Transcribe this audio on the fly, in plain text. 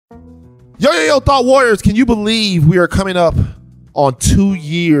Yo, Thought Warriors, can you believe we are coming up on 2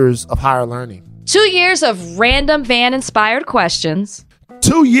 years of higher learning? 2 years of random fan-inspired questions.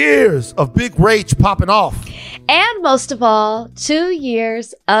 2 years of Big Rach popping off. And most of all, 2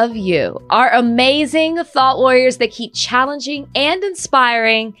 years of you, our amazing Thought Warriors that keep challenging and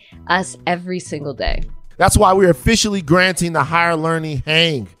inspiring us every single day. That's why we're officially granting the Higher Learning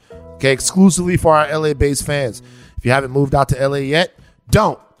Hang, okay, exclusively for our LA-based fans. If you haven't moved out to LA yet,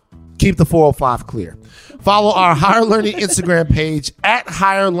 don't. Keep the 405 clear. Follow our Higher Learning Instagram page at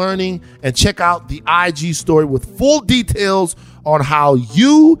Higher Learning and check out the IG story with full details on how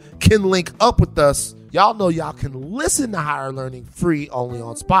you can link up with us. Y'all know y'all can listen to Higher Learning free only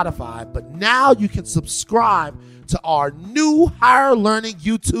on Spotify, but now you can subscribe to our new Higher Learning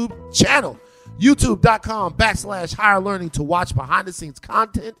YouTube channel, youtube.com/Higher Learning, to watch behind the scenes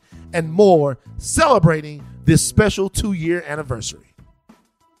content and more, celebrating this special 2-year anniversary.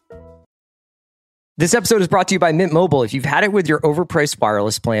 This episode is brought to you by Mint Mobile. If you've had it with your overpriced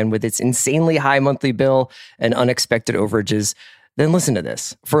wireless plan with its insanely high monthly bill and unexpected overages, then listen to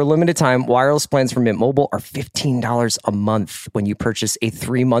this. For a limited time, wireless plans from Mint Mobile are $15 a month when you purchase a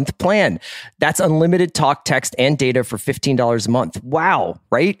 3-month plan. That's unlimited talk, text, and data for $15 a month. Wow,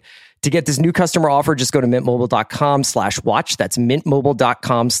 right? To get this new customer offer, just go to mintmobile.com/watch. That's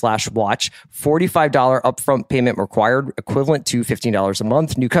mintmobile.com/watch. $45 upfront payment required, equivalent to $15 a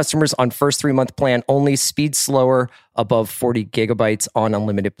month. New customers on first 3-month plan only. Speed slower, above 40 gigabytes on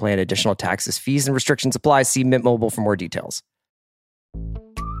unlimited plan. Additional taxes, fees, and restrictions apply. See Mint Mobile for more details.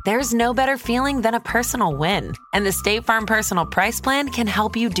 There's no better feeling than a personal win. And the State Farm Personal Price Plan can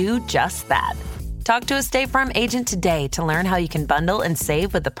help you do just that. Talk to a State Farm agent today to learn how you can bundle and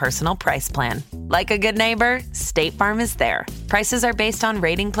save with the Personal Price Plan. Like a good neighbor, State Farm is there. Prices are based on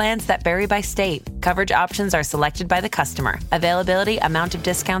rating plans that vary by state. Coverage options are selected by the customer. Availability, amount of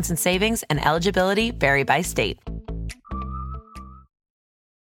discounts and savings, and eligibility vary by state.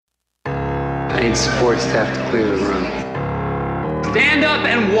 I need support staff to clear the room. Stand up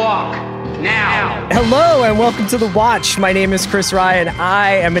and walk. Now. Hello and welcome to The Watch. My name is Chris Ryan.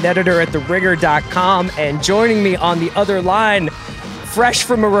 I am an editor at TheRinger.com, and joining me on the other line, fresh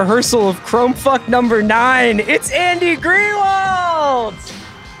from a rehearsal of Chromefuck number 9, it's Andy Greenwald!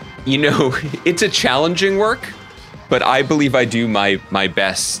 You know, it's a challenging work, but I believe I do my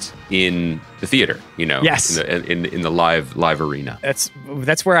best in the theater, you know. Yes. In the live arena. That's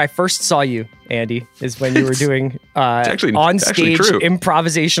where I first saw you, Andy, is when you were doing on-stage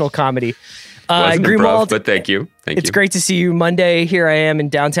improvisational comedy. Wasn't Greenwald, improv, but thank you. It's great to see you. Monday, here I am in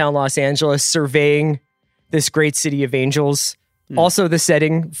downtown Los Angeles, surveying this great city of angels. Also the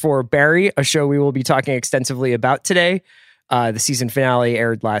setting for Barry, a show we will be talking extensively about today. The season finale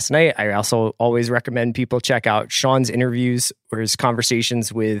aired last night. I also always recommend people check out Sean's interviews or his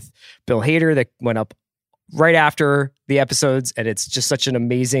conversations with Bill Hader that went up right after the episodes. And it's just such an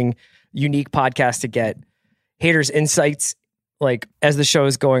amazing, unique podcast to get Hader's insights like as the show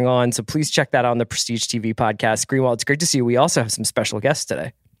is going on. So please check that out on the Prestige TV podcast. Greenwald, it's great to see you. We also have some special guests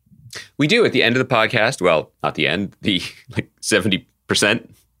today. We do at the end of the podcast. Well, not the end, the 70%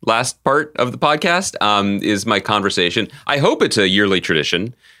 last part of the podcast is my conversation. I hope it's a yearly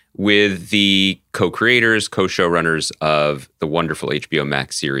tradition with the co-creators, co-showrunners of the wonderful HBO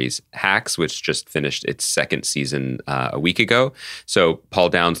Max series Hacks, which just finished its second season a week ago. So Paul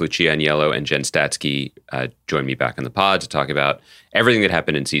Downs, Lucia Aniello, and Jen Statsky joined me back on the pod to talk about everything that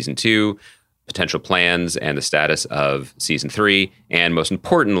happened in season 2, potential plans and the status of season 3, and most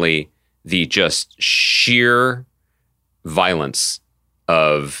importantly, the just sheer violence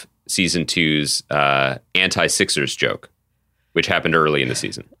of season 2's anti-Sixers joke, which happened early in the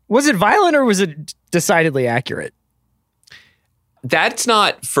season. Was it violent or was it decidedly accurate? That's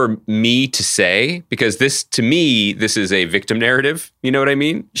not for me to say, because to me, this is a victim narrative. You know what I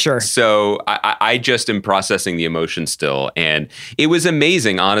mean? Sure. So I just am processing the emotion still. And it was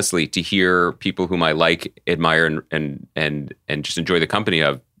amazing, honestly, to hear people whom I like, admire, and just enjoy the company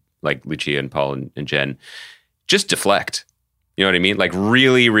of, like Lucia and Paul and Jen, just deflect. You know what I mean? Like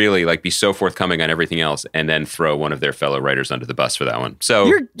really, really like be so forthcoming on everything else and then throw one of their fellow writers under the bus for that one.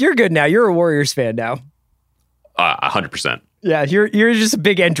 So you're good now. You're a Warriors fan now. 100%. Yeah, you're just a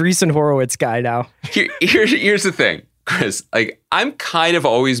big Andreessen Horowitz guy now. Here's the thing, Chris. Like I'm kind of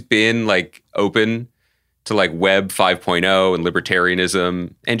always been like open to like Web 5.0 and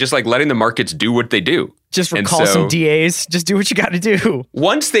libertarianism and just like letting the markets do what they do. Just recall some DAs. Just do what you got to do.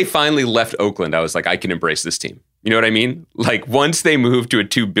 Once they finally left Oakland, I was like, I can embrace this team. You know what I mean? Like once they moved to a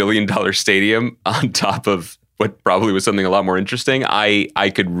 $2 billion stadium on top of what probably was something a lot more interesting,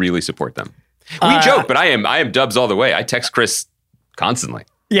 I could really support them. We joke, but I am Dubs all the way. I text Chris constantly.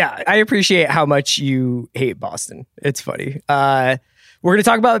 Yeah, I appreciate how much you hate Boston. It's funny. We're going to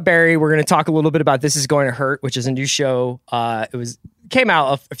talk about Barry. We're going to talk a little bit about This Is Going to Hurt, which is a new show. It came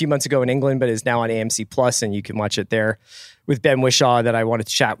out a few months ago in England, but is now on AMC Plus, and you can watch it there with Ben Whishaw that I wanted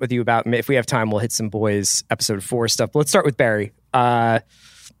to chat with you about. If we have time, we'll hit some Boys episode 4 stuff. But let's start with Barry. One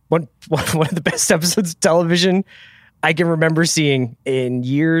of the best episodes of television I can remember seeing in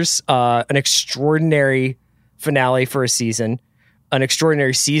years. An extraordinary finale for a season. An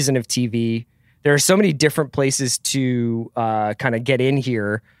extraordinary season of TV. There are so many different places to kind of get in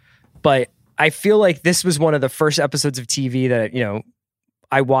here, but I feel like this was one of the first episodes of TV that,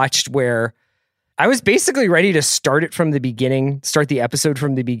 I watched where I was basically ready to start it from the beginning, start the episode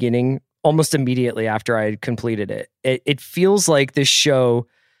from the beginning almost immediately after I had completed it. It feels like this show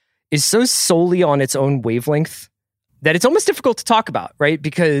is so solely on its own wavelength that it's almost difficult to talk about, right?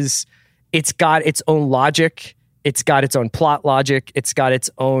 Because it's got its own logic. It's got its own plot logic. It's got its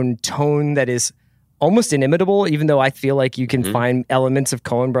own tone that is almost inimitable, even though I feel like you can find elements of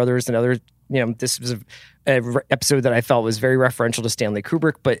Coen Brothers and other, this was a episode that I felt was very referential to Stanley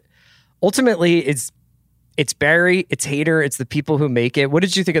Kubrick, but ultimately it's Barry, it's Hader, it's the people who make it. What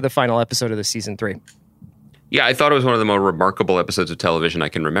did you think of the final episode of the season 3? Yeah, I thought it was one of the more remarkable episodes of television I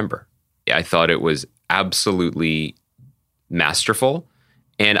can remember. Yeah, I thought it was absolutely masterful.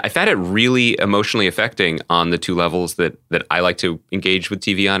 And I found it really emotionally affecting on the two levels that I like to engage with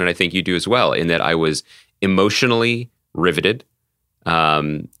TV on, and I think you do as well, in that I was emotionally riveted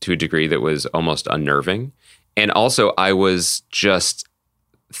to a degree that was almost unnerving. And also I was just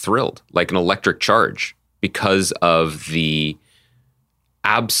thrilled, like an electric charge, because of the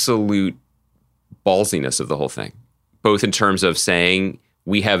absolute ballsiness of the whole thing, both in terms of saying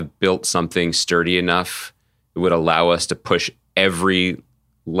we have built something sturdy enough that would allow us to push every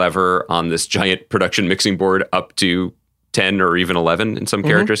lever on this giant production mixing board up to 10 or even 11 in some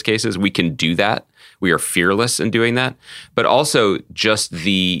characters' cases. We can do that. We are fearless in doing that. But also just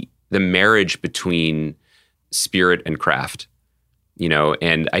the marriage between spirit and craft,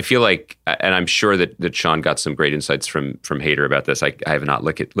 and I feel like, and I'm sure that Sean got some great insights from Hader about this. I have not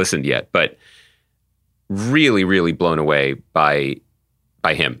listened yet, but really, really blown away by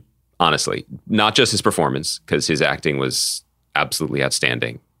him, honestly. Not just his performance, because his acting was absolutely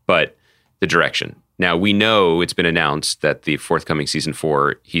outstanding, but the direction. Now, we know it's been announced that the forthcoming season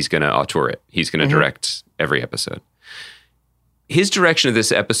 4, he's going to auteur it. He's going to direct every episode. His direction of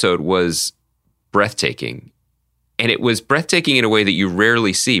this episode was breathtaking. And it was breathtaking in a way that you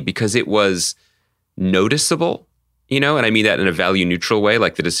rarely see, because it was noticeable, and I mean that in a value neutral way,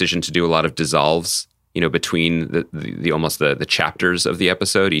 like the decision to do a lot of dissolves, between the almost the chapters of the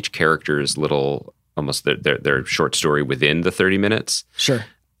episode, each character's little, almost their short story within the 30 minutes. Sure.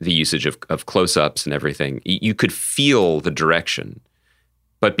 The usage of close-ups and everything. You could feel the direction.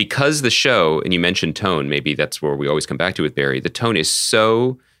 But because the show, and you mentioned tone, maybe that's where we always come back to with Barry, the tone is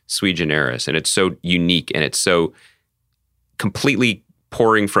so sui generis, and it's so unique, and it's so completely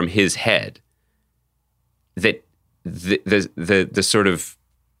pouring from his head that the sort of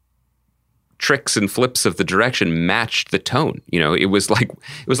tricks and flips of the direction matched the tone. It was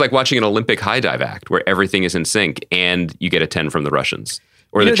like watching an Olympic high dive act where everything is in sync and you get a 10 from the Russians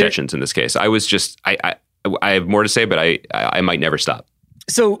or the Chechens in this case. I was just, I have more to say, but I might never stop.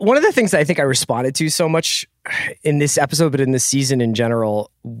 So one of the things that I think I responded to so much in this episode, but in this season in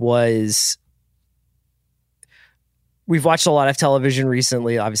general, was we've watched a lot of television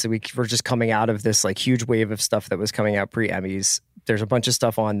recently. Obviously, we're just coming out of this like huge wave of stuff that was coming out pre-Emmys. There's a bunch of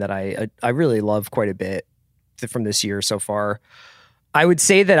stuff on that I really love quite a bit from this year so far. I would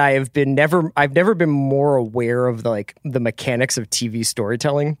say that I've never been more aware of the mechanics of TV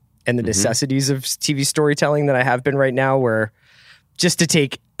storytelling and the necessities of TV storytelling than I have been right now. Where, just to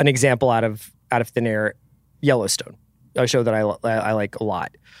take an example out of thin air, Yellowstone, a show that I like a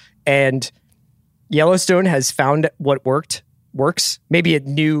lot, and Yellowstone has found what works. Maybe it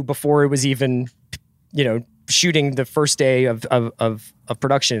knew before it was even, shooting the first day of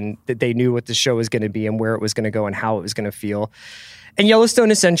production, that they knew what the show was going to be and where it was going to go and how it was going to feel. And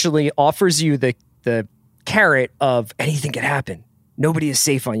Yellowstone essentially offers you the carrot of anything can happen. Nobody is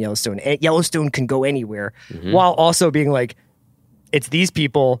safe on Yellowstone. Yellowstone can go anywhere, while also being like, it's these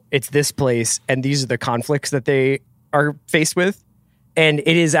people, it's this place, and these are the conflicts that they are faced with. And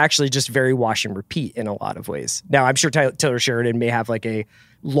it is actually just very wash and repeat in a lot of ways. Now, I'm sure Taylor Sheridan may have like a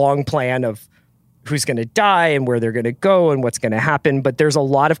long plan of who's going to die and where they're going to go and what's going to happen. But there's a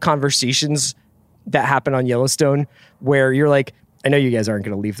lot of conversations that happen on Yellowstone where you're like, I know you guys aren't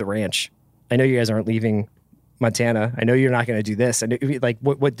going to leave the ranch. I know you guys aren't leaving Montana. I know you're not going to do this. And like,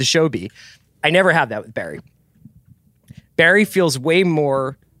 what would the show be? I never have that with Barry. Barry feels way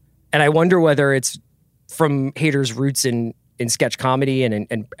more, and I wonder whether it's from Hader's roots in sketch comedy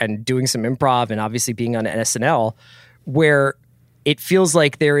and doing some improv and obviously being on SNL, where it feels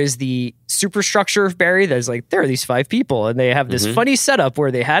like there is the superstructure of Barry that's like, there are these 5 people and they have this funny setup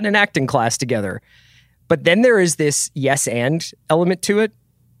where they had an acting class together. But then there is this yes and element to it,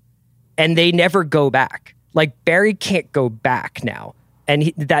 and they never go back. Like Barry can't go back now.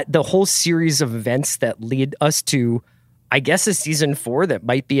 And that the whole series of events that lead us to, I guess, a season 4 that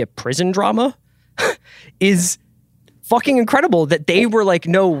might be a prison drama is fucking incredible, that they were like,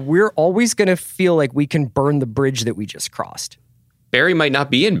 no, we're always going to feel like we can burn the bridge that we just crossed. Barry might not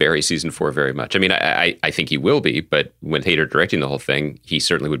be in Barry season 4 very much. I mean, I think he will be, but when Hader directing the whole thing, he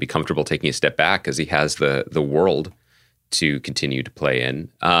certainly would be comfortable taking a step back because he has the world to continue to play in.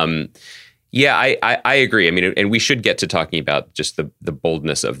 Yeah, I agree. I mean, and we should get to talking about just the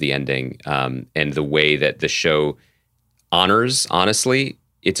boldness of the ending and the way that the show honors, honestly,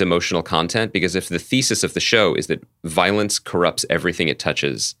 its emotional content. Because if the thesis of the show is that violence corrupts everything it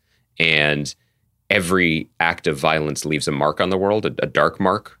touches and every act of violence leaves a mark on the world, a dark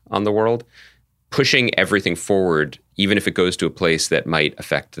mark on the world, pushing everything forward, even if it goes to a place that might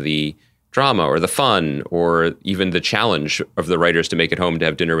affect the drama or the fun or even the challenge of the writers to make it home to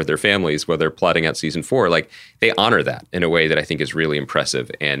have dinner with their families while they're plotting out season 4, like they honor that in a way that I think is really impressive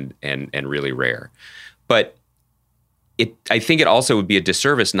and really rare. But I think it also would be a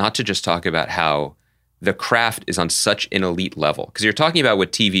disservice not to just talk about how the craft is on such an elite level, because you're talking about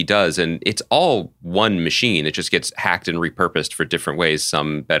what TV does, and it's all one machine. It just gets hacked and repurposed for different ways,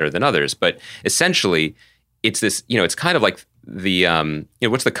 some better than others. But essentially, it's this, it's kind of like the,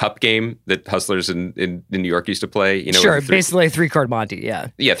 what's the cup game that hustlers in New York used to play? Sure, basically a 3-card Monty, yeah.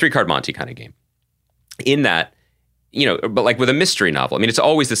 Yeah, 3-card Monty kind of game. In that, but like with a mystery novel, I mean, it's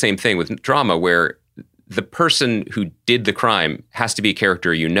always the same thing with drama where the person who did the crime has to be a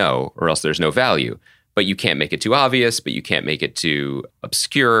character or else there's no value. But you can't make it too obvious, but you can't make it too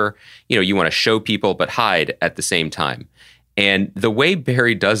obscure. You want to show people, but hide at the same time. And the way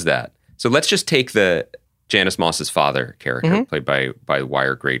Barry does that, so let's just take the Janice Moss's father character, played by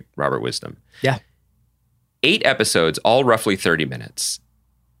Wire great Robert Wisdom. Yeah. 8 episodes, all roughly 30 minutes.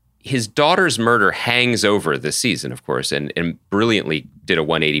 His daughter's murder hangs over this season, of course, and brilliantly did a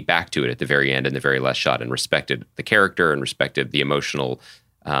 180 back to it at the very end and the very last shot, and respected the character and respected the emotional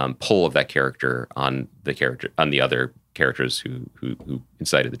pull of that character on the other characters who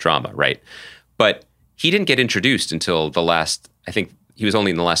incited the drama, right? But he didn't get introduced until the last, I think he was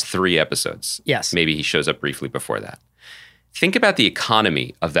only in the last 3 episodes. Yes. Maybe he shows up briefly before that. Think about the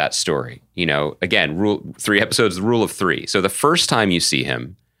economy of that story. Again, 3 episodes, the rule of 3. So the first time you see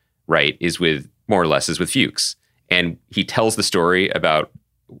him, right, is with Fuchs. And he tells the story about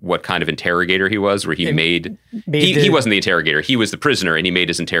what kind of interrogator he was, where he wasn't the interrogator. He was the prisoner, and he made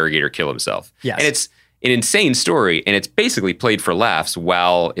his interrogator kill himself. Yes. And it's an insane story, and it's basically played for laughs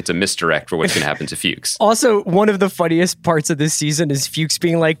while it's a misdirect for what's going to happen to Fuchs. Also, one of the funniest parts of this season is Fuchs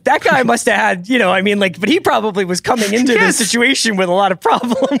being like, that guy must have had, but he probably was coming into this situation with a lot of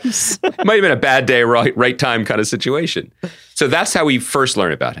problems. Might have been a bad day, right time kind of situation. So that's how we first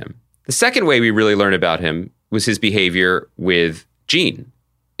learn about him. The second way we really learn about him was his behavior with Jean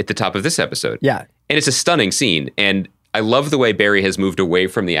at the top of this episode. Yeah. And it's a stunning scene. And I love the way Barry has moved away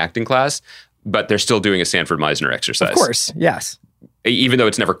from the acting class, but they're still doing a Sanford Meisner exercise. Of course, yes. Even though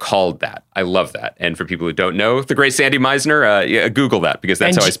it's never called that. I love that. And for people who don't know, the great Sandy Meisner, Google that, because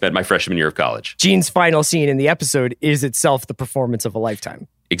that's how I spent my freshman year of college. Jean's final scene in the episode is itself the performance of a lifetime.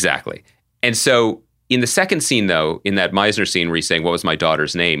 Exactly. And so in the second scene, though, in that Meisner scene where he's saying, what was my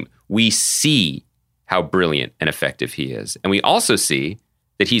daughter's name? We see how brilliant and effective he is. And we also see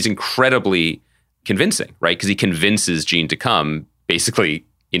that he's incredibly convincing, right? Because he convinces Jean to come basically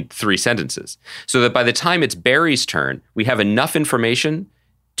in 3 sentences. So that by the time it's Barry's turn, we have enough information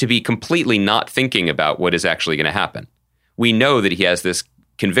to be completely not thinking about what is actually going to happen. We know that he has this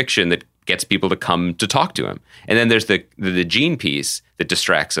conviction that gets people to come to talk to him. And then there's the Jean piece that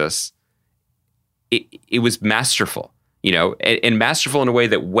distracts us. It was masterful, and masterful in a way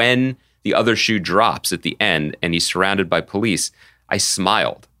that when the other shoe drops at the end and he's surrounded by police, I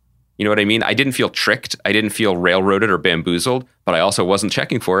smiled. You know what I mean? I didn't feel tricked. I didn't feel railroaded or bamboozled, but I also wasn't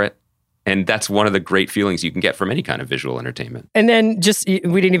checking for it. And that's one of the great feelings you can get from any kind of visual entertainment. And then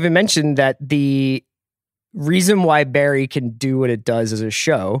we didn't even mention that the reason why Barry can do what it does as a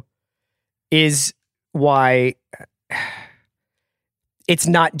show is why it's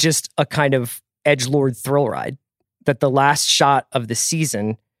not just a kind of edgelord thrill ride. That the last shot of the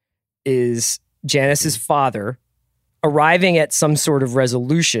season is Janice's father arriving at some sort of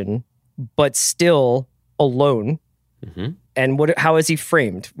resolution, but still alone Mm-hmm. And how is he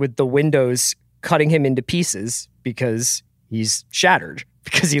framed? With the windows cutting him into pieces because he's shattered,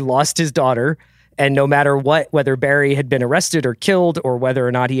 because he lost his daughter. And no matter whether Barry had been arrested or killed, or whether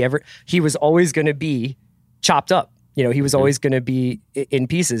or not he was always going to be chopped up. You know, he was always going to be in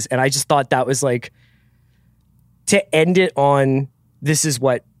pieces. And I just thought that was like, to end it on, this is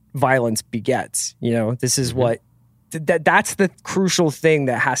what violence begets. You know, this is what, that's the crucial thing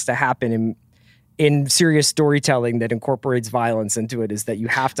that has to happen in serious storytelling that incorporates violence into it, is that you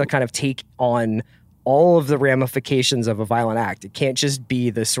have to kind of take on all of the ramifications of a violent act. It can't just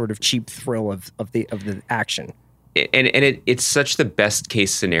be the sort of cheap thrill of the action. And it's such the best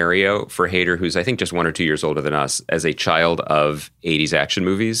case scenario for Hader, who's I think just 1 or 2 years older than us, as a child of 80s action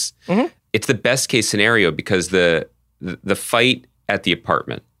movies. Mm-hmm. It's the best case scenario because the fight at the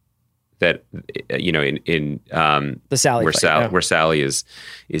apartment that, you know, in the Sally where Sally is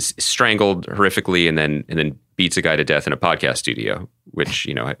strangled horrifically and then beats a guy to death in a podcast studio, which,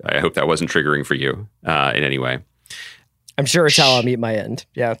 you know, I hope that wasn't triggering for you in any way. I'm sure it's how I'll meet my end.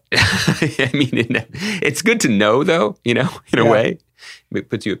 Yeah. I mean, it's good to know, though, you know, in a way. It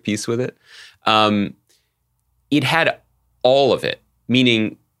puts you at peace with it. It had all of it,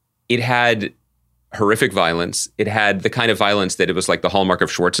 meaning it had horrific violence. It had the kind of violence that it was like the hallmark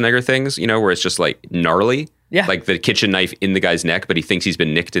of Schwarzenegger things, you know, where it's just like gnarly. Yeah. Like the kitchen knife in the guy's neck, but he thinks he's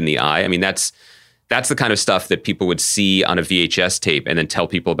been nicked in the eye. I mean, that's the kind of stuff that people would see on a VHS tape and then tell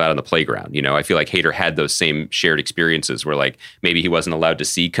people about on the playground. You know, I feel like Hader had those same shared experiences where, like, maybe he wasn't allowed to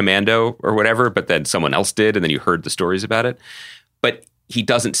see Commando or whatever, but then someone else did, and then you heard the stories about it. But he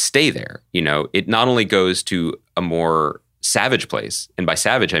doesn't stay there. You know, it not only goes to a more savage place, and by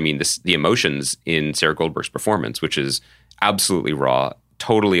savage, I mean the emotions in Sarah Goldberg's performance, which is absolutely raw,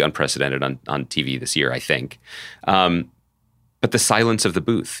 totally unprecedented on TV this year, I think. But the silence of the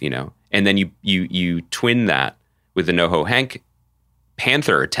booth, you know, and then you twin that with the NoHo Hank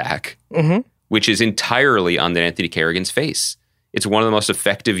Panther attack, which is entirely on Anthony Carrigan's face. It's one of the most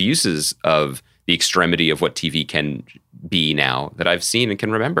effective uses of the extremity of what TV can be now that I've seen and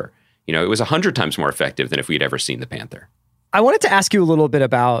can remember. You know, it was 100 times more effective than if we'd ever seen the Panther. I wanted to ask you a little bit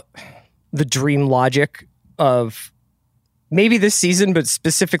about the dream logic of maybe this season, but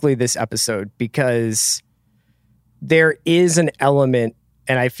specifically this episode, because there is an element,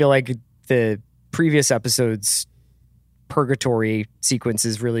 and I feel like the previous episodes' purgatory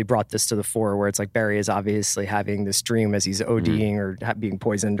sequences really brought this to the fore, where it's like Barry is obviously having this dream as he's ODing or being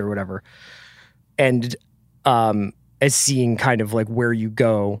poisoned or whatever. And as seeing kind of like where you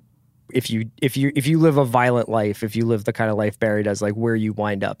go if you live a violent life, if you live the kind of life Barry does, like where you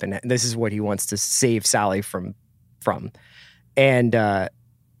wind up. And this is what he wants to save Sally from. And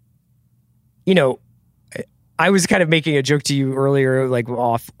you know, I was kind of making a joke to you earlier, like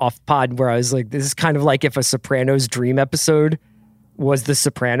off pod, where I was like, this is kind of like if a Sopranos dream episode was The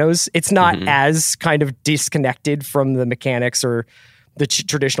Sopranos. It's not as kind of disconnected from the mechanics or the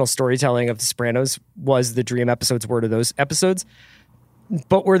traditional storytelling of The Sopranos was the dream episodes were to those episodes.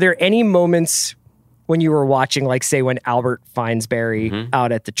 But were there any moments when you were watching, like say when Albert finds Barry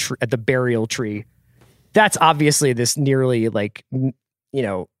out at the burial tree? That's obviously this nearly like, you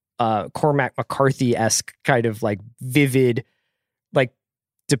know, Cormac McCarthy-esque kind of like vivid, like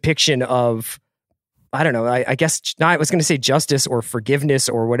depiction of, I don't know, I guess I was going to say justice or forgiveness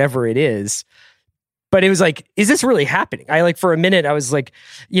or whatever it is. But it was like, is this really happening? I like for a minute, I was like,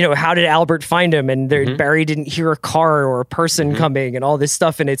 you know, how did Albert find him? And Barry didn't hear a car or a person coming and all this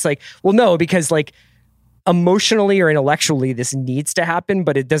stuff. And it's like, well, no, because like emotionally or intellectually, this needs to happen,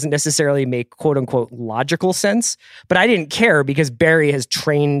 but it doesn't necessarily make quote unquote logical sense. But I didn't care because Barry has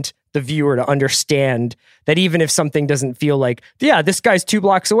trained the viewer to understand that even if something doesn't feel like, yeah, this guy's 2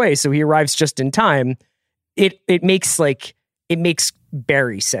 blocks away, so he arrives just in time, it makes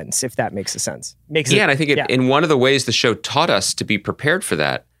Barry sense, if that makes a sense. And I think in one of the ways the show taught us to be prepared for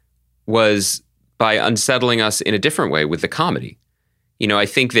that was by unsettling us in a different way with the comedy. You know, I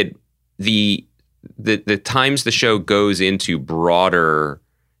think that the times the show goes into broader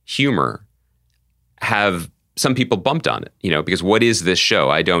humor have some people bumped on it, you know, because what is this show?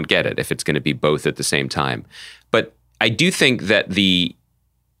 I don't get it if it's going to be both at the same time. But I do think that the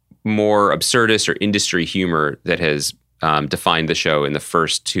more absurdist or industry humor that has defined the show in the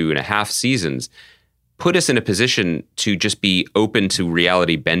first 2.5 seasons put us in a position to just be open to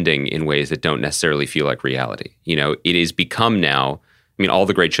reality bending in ways that don't necessarily feel like reality. You know, it is become now, I mean, all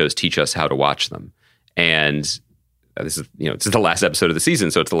the great shows teach us how to watch them. And this is the last episode of the season,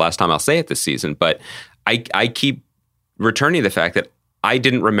 so it's the last time I'll say it this season. But I keep returning to the fact that I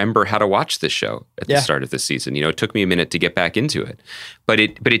didn't remember how to watch this show at the start of this season. It took me a minute to get back into it, but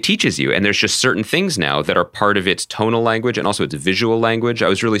it teaches you. And there's just certain things now that are part of its tonal language and also its visual language. I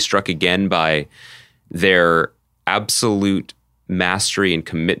was really struck again by their absolute mastery and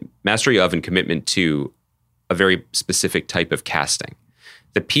commitment to a very specific type of casting.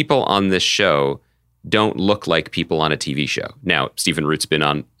 The people on this show don't look like people on a TV show. Now, Stephen Root's been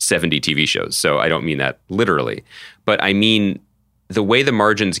on 70 TV shows, so I don't mean that literally, but I mean the way the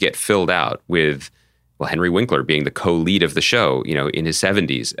margins get filled out with, Henry Winkler being the co-lead of the show, in his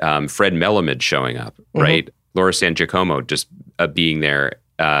 70s, Fred Melamed showing up, right? Laura San Giacomo just being there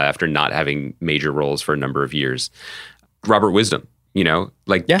after not having major roles for a number of years. Robert Wisdom,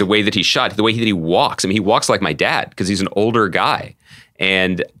 the way that he's shot, the way that he walks. I mean, he walks like my dad because he's an older guy.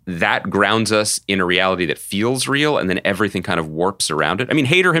 And that grounds us in a reality that feels real, and then everything kind of warps around it. I mean,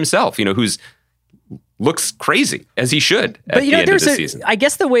 Hader himself, who's looks crazy, as he should at the end of this season. I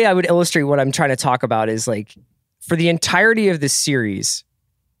guess the way I would illustrate what I'm trying to talk about is for the entirety of this series,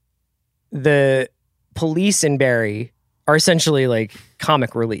 the police in Barry are essentially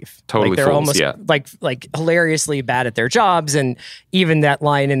comic relief. Totally, they're fools, almost like hilariously bad at their jobs. And even that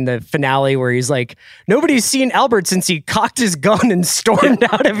line in the finale where he's like, "Nobody's seen Albert since he cocked his gun and stormed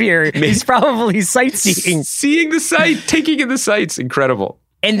out of here. He's probably sightseeing, seeing the sight, taking in the sights. Incredible."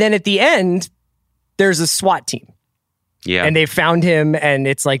 And then at the end, there's a SWAT team. Yeah. And they found him, and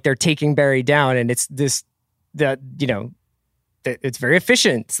it's like they're taking Barry down, and it's it's very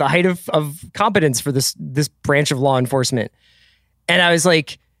efficient. It's the height of competence for this branch of law enforcement. And I was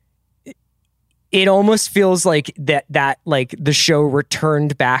like, it almost feels like that the show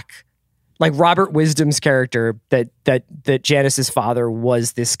returned back, like Robert Wisdom's character, that Janice's father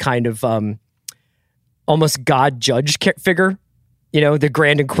was this kind of almost God judge figure. The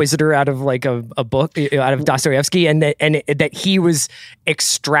Grand Inquisitor out of a book, out of Dostoevsky, and that he was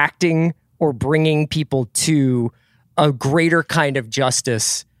extracting or bringing people to a greater kind of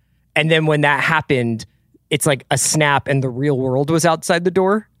justice. And then when that happened, it's like a snap and the real world was outside the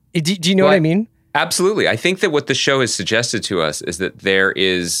door. Do you know what I mean? Absolutely. I think that what the show has suggested to us is that there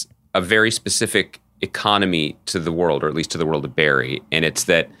is a very specific economy to the world, or at least to the world of Barry. And it's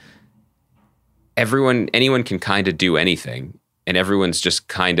that anyone can kind of do anything. And everyone's just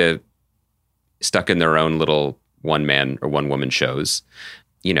kind of stuck in their own little one-man or one-woman shows.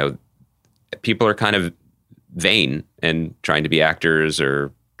 People are kind of vain and trying to be actors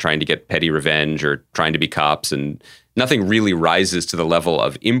or trying to get petty revenge or trying to be cops, and nothing really rises to the level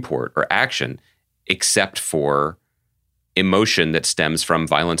of import or action except for emotion that stems from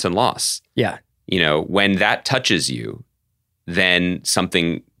violence and loss. Yeah. When that touches you, then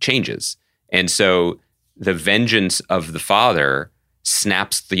something changes. And so the vengeance of the father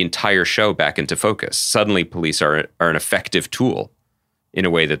snaps the entire show back into focus. Suddenly police are an effective tool in a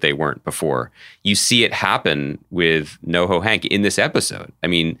way that they weren't before. You see it happen with NoHo Hank in this episode. I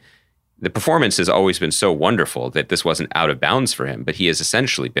mean, the performance has always been so wonderful that this wasn't out of bounds for him, but he has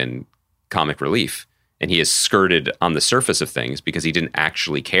essentially been comic relief, and he has skirted on the surface of things because he didn't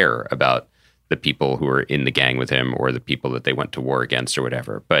actually care about the people who were in the gang with him or the people that they went to war against or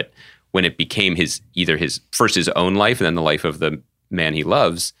whatever. But when it became either his own life and then the life of the man he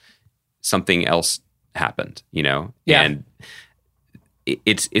loves, something else happened, Yeah. And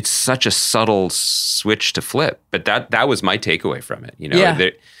it's such a subtle switch to flip, but that was my takeaway from it, Yeah.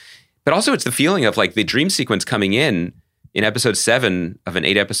 But also it's the feeling of the dream sequence coming in episode 7 of an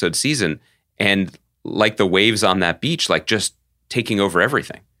 8-episode season, and like the waves on that beach, just taking over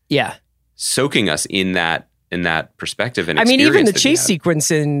everything. Yeah. Soaking us in that perspective and I mean, even the that chase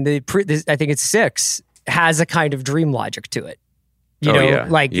sequence in I think it's 6 has a kind of dream logic to it.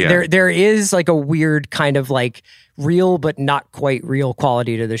 There is a weird kind of real but not quite real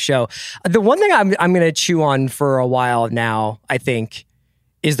quality to the show. The one thing I'm going to chew on for a while now, I think,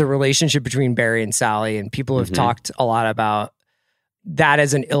 is the relationship between Barry and Sally, and people have talked a lot about that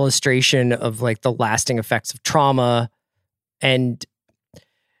as an illustration of the lasting effects of trauma. And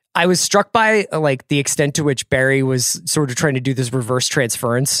I was struck by the extent to which Barry was sort of trying to do this reverse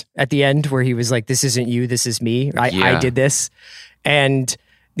transference at the end, where he was like, "This isn't you, this is me. I did this." And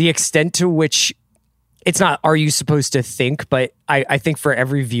the extent to which it's not, are you supposed to think, but I think for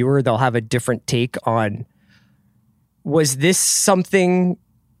every viewer, they'll have a different take on, was this something,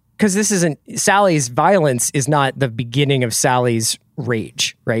 because this isn't, Sally's violence is not the beginning of Sally's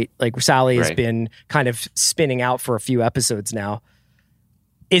rage, right? Sally has been kind of spinning out for a few episodes now.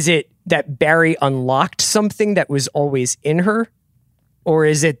 Is it that Barry unlocked something that was always in her? Or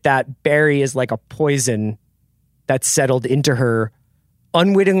is it that Barry is like a poison that settled into her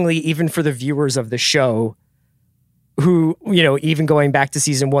unwittingly, even for the viewers of the show, who, you know, even going back to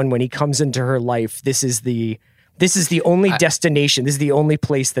season 1, when he comes into her life, this is the only destination. This is the only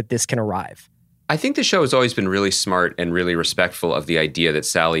place that this can arrive. I think the show has always been really smart and really respectful of the idea that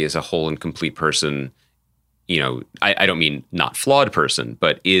Sally is a whole and complete person. You know, I don't mean not flawed person,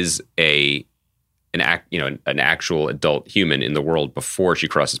 but is an actual adult human in the world before she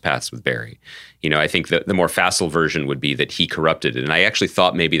crosses paths with Barry. You know, I think that the more facile version would be that he corrupted it. And I actually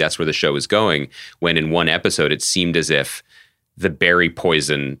thought maybe that's where the show was going, when in one episode it seemed as if the Barry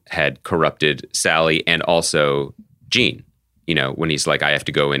poison had corrupted Sally and also Jean. You know, when he's like, I have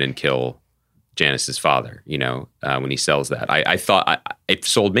to go in and kill Janice's father, you know, when he sells that. I thought it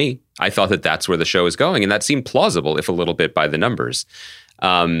sold me. I thought that that's where the show is going. And that seemed plausible, if a little bit by the numbers.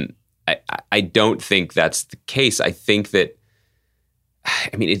 I don't think that's the case. I think that,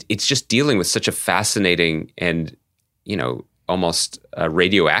 I mean, it's just dealing with such a fascinating and, you know, almost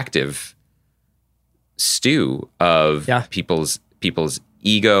radioactive stew of people's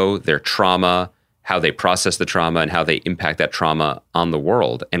ego, their trauma, how they process the trauma, and how they impact that trauma on the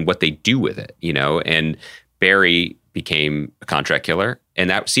world and what they do with it, you know. And Barry became a contract killer, and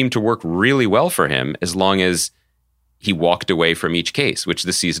that seemed to work really well for him as long as he walked away from each case, which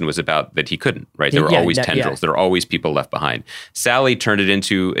this season was about that he couldn't, right? There were always tendrils. There were always people left behind. Sally turned it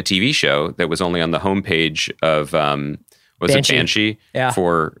into a TV show that was only on the homepage of, Banshee?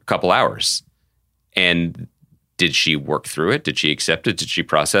 For a couple hours. And did she work through it? Did she accept it? Did she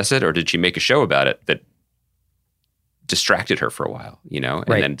process it? Or did she make a show about it that distracted her for a while, you know?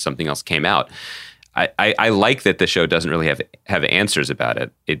 And then something else came out. I like that the show doesn't really have answers about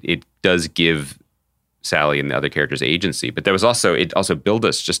it. It does give Sally and the other characters agency, but it also billed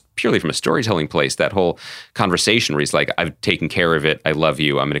us just purely from a storytelling place, that whole conversation where he's like, I've taken care of it. I love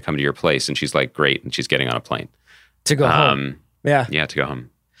you. I'm going to come to your place. And she's like, great. And she's getting on a plane to go home. Yeah, to go home.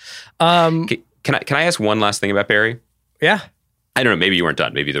 Can I ask one last thing about Barry? Yeah. I don't know. Maybe you weren't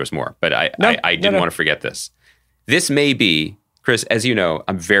done. Maybe there was more, but I didn't want to forget this. This may be, Chris, as you know,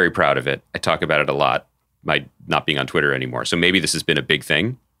 I'm very proud of it. I talk about it a lot, by not being on Twitter anymore. So maybe this has been a big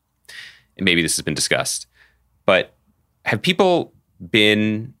thing. And maybe this has been discussed, but have people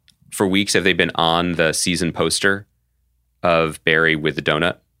been, for weeks, have they been on the season poster of Barry with the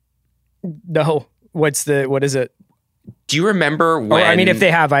donut? No. What is it? Do you remember when... I mean, if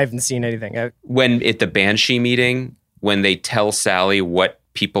they have, I haven't seen anything. When at the Banshee meeting, when they tell Sally what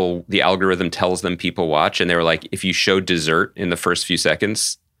the algorithm tells them people watch, and they were like, if you show dessert in the first few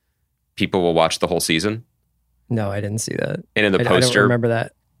seconds, people will watch the whole season? No, I didn't see that. And in the poster... I don't remember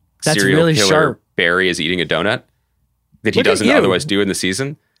that. That's serial really killer sharp. Barry is eating a donut that he doesn't otherwise do in the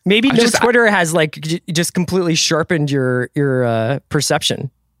season. Maybe Twitter has like just completely sharpened your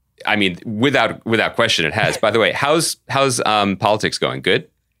perception. I mean, without question, it has. By the way, how's politics going? Good.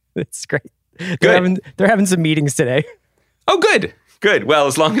 It's great. They're having some meetings today. Oh, good. Well,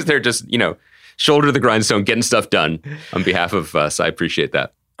 as long as they're just shoulder to the grindstone, getting stuff done on behalf of us, I appreciate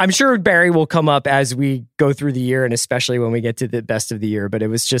that. I'm sure Barry will come up as we go through the year, and especially when we get to the best of the year. But it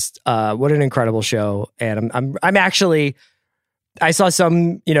was just what an incredible show, and I'm actually, I saw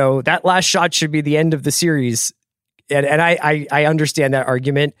some, that last shot should be the end of the series, and I understand that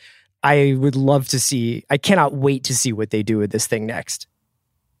argument. I would love to see. I cannot wait to see what they do with this thing next.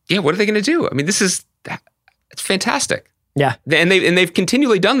 Yeah, what are they going to do? I mean, it's fantastic. Yeah, and they've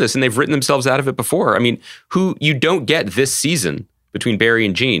continually done this, and they've written themselves out of it before. I mean, who you don't get this season between Barry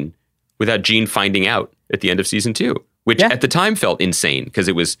and Jean without Jean finding out at the end of season 2, which at the time felt insane because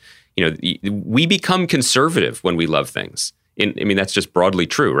it was, we become conservative when we love things. I mean, that's just broadly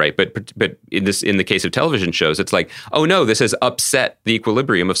true, right? But in the case of television shows, it's like, oh no, this has upset the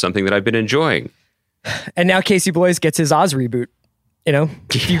equilibrium of something that I've been enjoying. And now Casey Bloys gets his Oz reboot.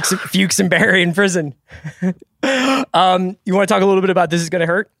 Fuchs and Barry in prison. You want to talk a little bit about This Is Going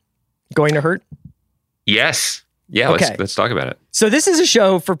to Hurt? Yes. Yeah, okay. Let's talk about it. So this is a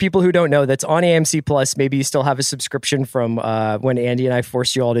show, for people who don't know, that's on AMC Plus. Maybe you still have a subscription from when Andy and I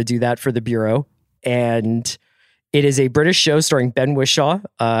forced you all to do that for the Bureau. And it is a British show starring Ben Whishaw.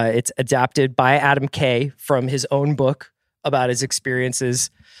 It's adapted by Adam Kay from his own book about his experiences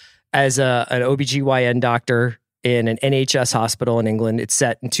as an OBGYN doctor in an NHS hospital in England. It's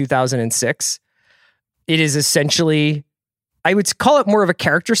set in 2006. It is essentially, I would call it more of a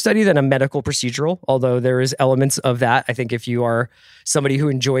character study than a medical procedural, although there is elements of that. I think if you are somebody who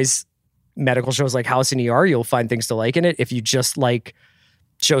enjoys medical shows like House and ER, you'll find things to like in it. If you just like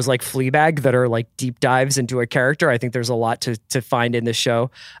shows like Fleabag that are like deep dives into a character, I think there's a lot to find in this show.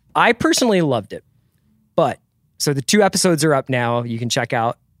 I personally loved it. But so the 2 episodes are up now. You can check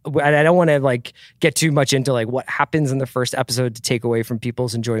out. I don't want to get too much into what happens in the first episode to take away from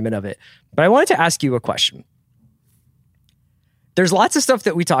people's enjoyment of it. But I wanted to ask you a question. there's lots of stuff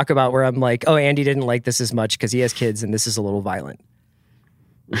that we talk about where I'm like, oh, Andy didn't like this as much because he has kids and this is a little violent.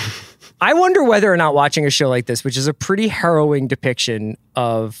 I wonder whether or not watching a show like this, which is a pretty harrowing depiction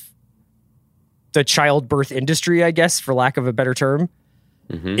of the childbirth industry, I guess, for lack of a better term,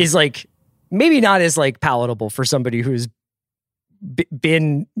 is like maybe not as like palatable for somebody who's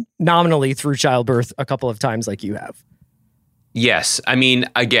been nominally through childbirth a couple of times like you have. Yes. I mean,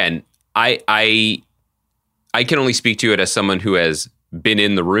 again, I can only speak to it as someone who has been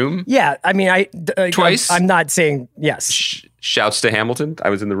in the room. Yeah. I mean, twice. I'm not saying yes. Shouts to Hamilton. I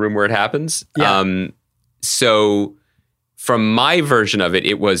was in the room where it happens. Yeah. So from my version of it,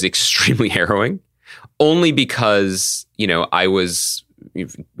 it was extremely harrowing, only because, you know,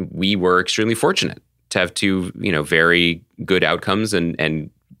 we were extremely fortunate to have two, you know, very good outcomes and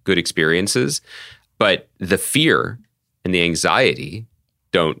good experiences. But the fear and the anxiety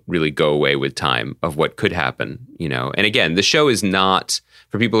don't really go away with time of what could happen, you know. And again, the show is not,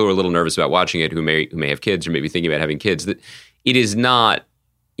 for people who are a little nervous about watching it, who may have kids or maybe thinking about having kids, that it is not,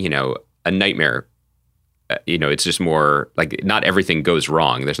 you know, a nightmare. You know, it's just more like not everything goes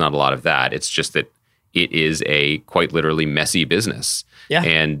wrong. There's not a lot of that. It's just that it is a quite literally messy business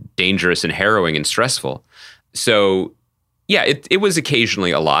and dangerous and harrowing and stressful. So yeah, it was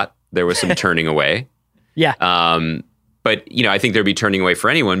occasionally a lot. There was some turning away. Yeah. But, you know, I think there'd be turning away for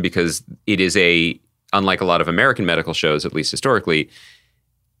anyone because it is unlike a lot of American medical shows, at least historically,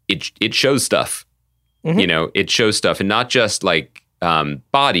 it shows stuff. You know, it shows stuff, and not just like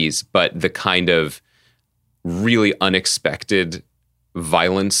bodies, but the kind of really unexpected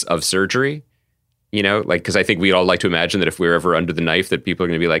violence of surgery. You know, like, because I think we'd all like to imagine that if we're ever under the knife, that people are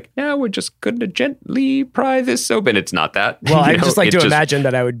going to be like, "Yeah, we're just going to gently pry this open." It's not that. Well, I just like to imagine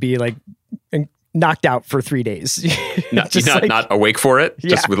that I would be like knocked out for 3 days. not awake for it,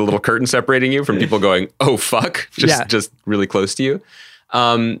 just with a little curtain separating you from people going, "Oh fuck," just really close to you.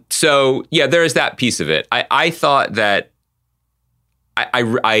 So yeah, there is that piece of it. I thought that I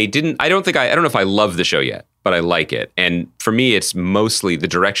don't know if I love the show yet, but I like it. And for me, it's mostly the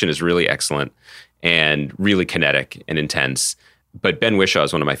direction is really excellent and really kinetic and intense. But Ben Whishaw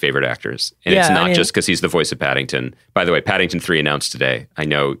is one of my favorite actors. And it's not just because he's the voice of Paddington. By the way, Paddington 3 announced today. I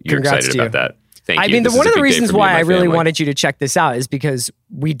know you're excited about that. Thank you. I mean, one of the reasons why I really wanted you to check this out is because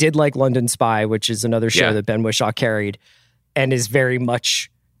we did like London Spy, which is another show that Ben Whishaw carried and is very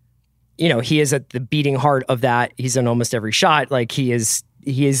much, you know, he is at the beating heart of that. He's in almost every shot. Like he is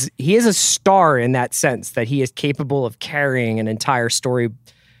a star in that sense, that he is capable of carrying an entire story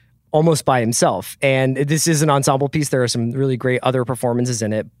almost by himself. And this is an ensemble piece. There are some really great other performances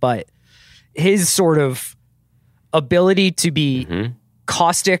in it, but his sort of ability to be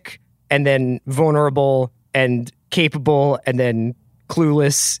caustic and then vulnerable and capable and then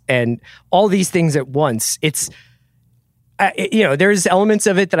clueless and all these things at once. It's, you know, there's elements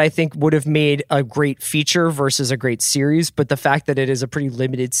of it that I think would have made a great feature versus a great series, but the fact that it is a pretty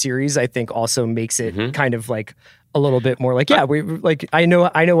limited series, I think also makes it kind of like a little bit more like, I know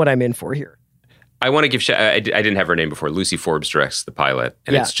what I'm in for here. I want to give I didn't have her name before. Lucy Forbes directs the pilot,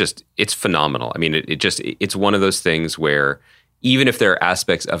 and it's phenomenal. I mean, it's one of those things where even if there are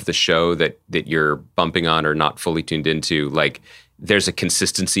aspects of the show that you're bumping on or not fully tuned into, like there's a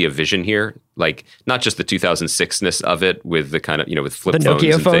consistency of vision here, like not just the 2006-ness of it with the kind of, you know, with flip phones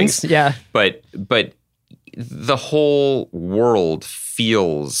Nokia and phones, things, but the whole world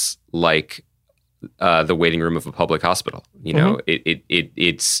feels like the waiting room of a public hospital. You know,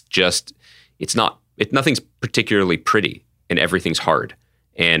 nothing's particularly pretty and everything's hard.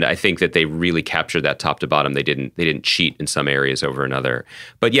 And I think that they really captured that top to bottom. They didn't cheat in some areas over another.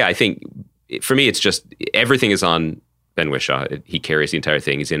 But yeah, I think for me, it's just everything is on Ben Whishaw. He carries the entire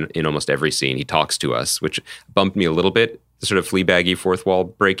thing. He's in almost every scene. He talks to us, which bumped me a little bit, the sort of Fleabaggy fourth wall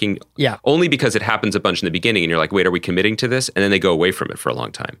breaking. Yeah. Only because it happens a bunch in the beginning and you're like, wait, are we committing to this? And then they go away from it for a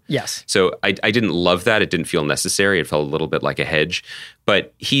long time. Yes. So I didn't love that. It didn't feel necessary. It felt a little bit like a hedge.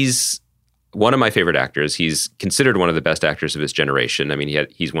 But he's one of my favorite actors. He's considered one of the best actors of his generation. I mean,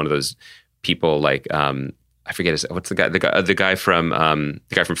 he's one of those people like I forget what's the guy from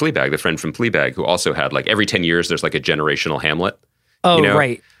Fleabag, the friend from Fleabag, who also had like every 10 years there's like a generational Hamlet. Oh, you know?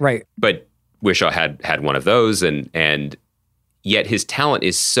 right. But Whishaw had one of those, and yet his talent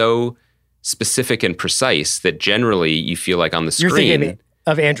is so specific and precise that generally you feel like on the screen. You're thinking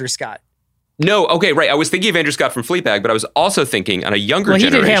of Andrew Scott. No, okay, right. I was thinking of Andrew Scott from Fleabag, but I was also thinking on a younger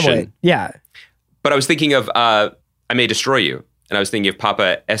generation. He did Hamlet. Yeah. But I was thinking of I May Destroy You, and I was thinking of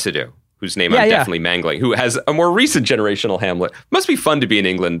Papa Esidu, whose name I'm definitely mangling, who has a more recent generational Hamlet. Must be fun to be in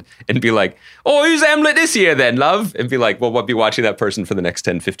England and be like, oh, who's Hamlet this year then, love? And be like, well, we'll be watching that person for the next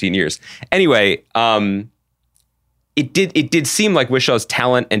 10, 15 years. Anyway, it did seem like Wishaw's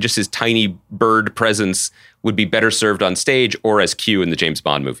talent and just his tiny bird presence would be better served on stage or as Q in the James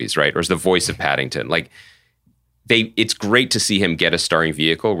Bond movies, right? Or as the voice of Paddington. Like, it's great to see him get a starring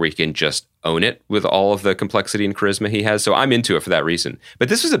vehicle where he can just own it with all of the complexity and charisma he has. So I'm into it for that reason. But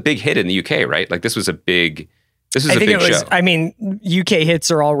this was a big hit in the UK, right? Like, this was a big show. I mean, UK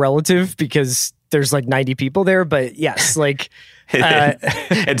hits are all relative because there's like 90 people there, but yes, like...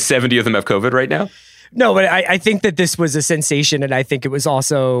 and 70 of them have COVID right now? No, but I think that this was a sensation, and I think it was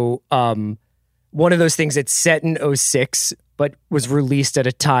also one of those things that's set in 2006, but was released at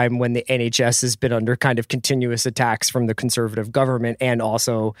a time when the NHS has been under kind of continuous attacks from the Conservative government, and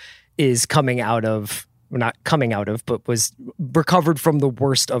also is coming out of, well, not coming out of, but was recovered from the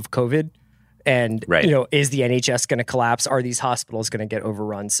worst of COVID. And, right. You know, is the NHS going to collapse? Are these hospitals going to get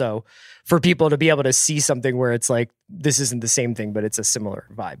overrun? So for people to be able to see something where it's like, this isn't the same thing, but it's a similar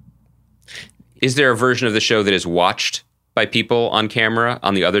vibe. Is there a version of the show that is watched by people on camera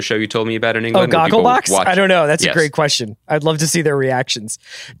on the other show you told me about in England? Oh, Gogglebox? I don't know. That's a great question. I'd love to see their reactions.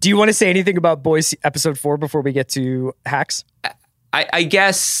 Do you want to say anything about Boys episode 4 before we get to Hacks? I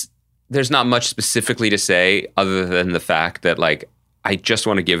guess there's not much specifically to say other than the fact that, like, I just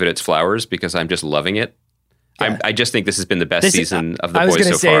want to give it its flowers because I'm just loving it. Yeah. I just think this has been the best season of The Boys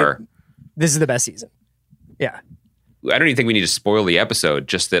so far. This is the best season. Yeah. I don't even think we need to spoil the episode,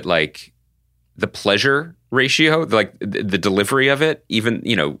 just that, like, the pleasure ratio, like the delivery of it, even,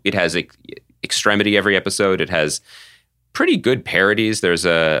 you know, it has extremity every episode. It has pretty good parodies. There's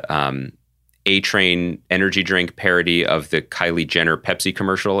A-Train energy drink parody of the Kylie Jenner Pepsi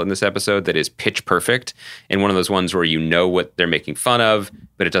commercial in this episode that is pitch perfect. And one of those ones where you know what they're making fun of,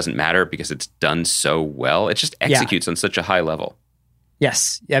 but it doesn't matter because it's done so well. It just executes on such a high level.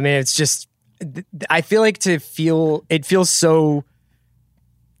 Yes. I mean, it's just, I feel like it feels so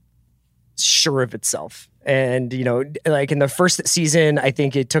sure of itself. And, you know, like in the first season, I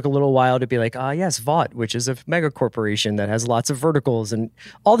think it took a little while to be like, yes, Vought, which is a mega corporation that has lots of verticals and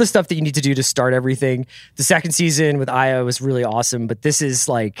all the stuff that you need to do to start everything. The second season with Aya was really awesome, but this is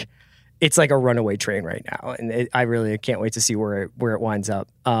like, it's like a runaway train right now. And I really can't wait to see where it winds up.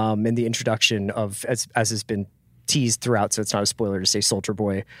 And the introduction of, as has been teased throughout, so it's not a spoiler to say Soldier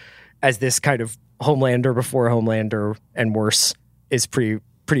Boy as this kind of Homelander before Homelander and worse is pretty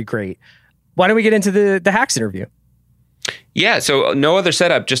great. Why don't we get into the Hacks interview? Yeah, so no other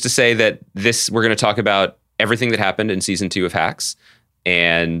setup, just to say that we're going to talk about everything that happened in season 2 of Hacks.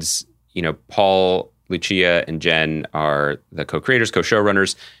 And, you know, Paul, Lucia, and Jen are the co-creators,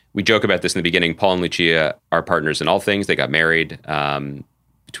 co-showrunners. We joke about this in the beginning. Paul and Lucia are partners in all things. They got married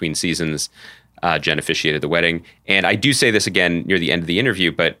between seasons. Jen officiated the wedding. And I do say this again near the end of the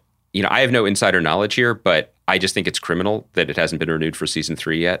interview, but, you know, I have no insider knowledge here, but I just think it's criminal that it hasn't been renewed for season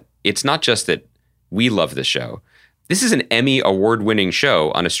 3 yet. It's not just that we love this show. This is an Emmy award-winning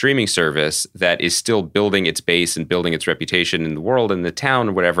show on a streaming service that is still building its base and building its reputation in the world and the town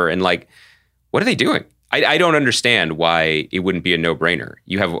or whatever. And, like, what are they doing? I don't understand why it wouldn't be a no-brainer.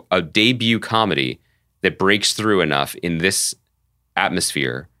 You have a debut comedy that breaks through enough in this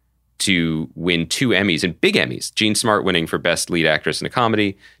atmosphere to win 2 Emmys, and big Emmys. Jean Smart winning for Best Lead Actress in a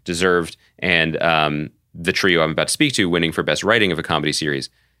Comedy, deserved, and the trio I'm about to speak to winning for Best Writing of a Comedy Series.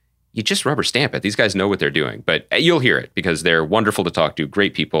 You just rubber stamp it. These guys know what they're doing, but you'll hear it because they're wonderful to talk to.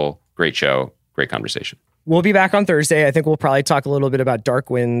 Great people, great show, great conversation. We'll be back on Thursday. I think we'll probably talk a little bit about Dark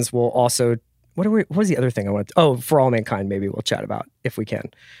Winds. We'll also, what was the other thing I wanted to, For All Mankind, maybe we'll chat about if we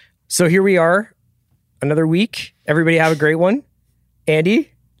can. So here we are, another week. Everybody have a great one.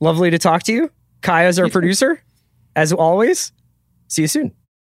 Andy, lovely to talk to you. Kaya's our producer, as always. See you soon.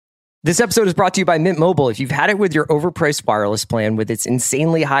 This episode is brought to you by Mint Mobile. If you've had it with your overpriced wireless plan with its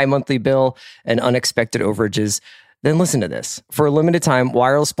insanely high monthly bill and unexpected overages, then listen to this. For a limited time,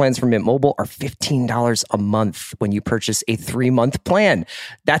 wireless plans from Mint Mobile are $15 a month when you purchase a 3-month plan.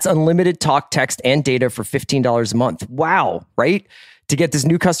 That's unlimited talk, text, and data for $15 a month. Wow, right? To get this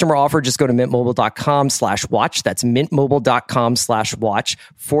new customer offer, just go to mintmobile.com/watch. That's mintmobile.com/watch.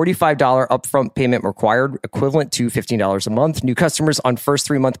 $45 upfront payment required, equivalent to $15 a month. New customers on first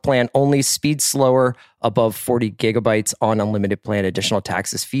 3-month plan only. Speed slower, above 40 gigabytes on unlimited plan. Additional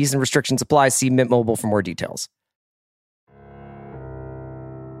taxes, fees, and restrictions apply. See Mint Mobile for more details.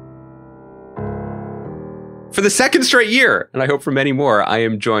 For the second straight year, and I hope for many more, I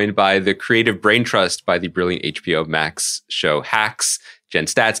am joined by the creative brain trust by the brilliant HBO Max show Hacks, Jen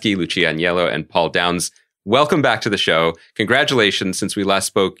Statsky, Lucia Aniello, and Paul Downs. Welcome back to the show. Congratulations. Since we last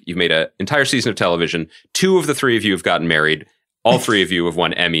spoke, you've made an entire season of television. 2 of the 3 of you have gotten married. All 3 of you have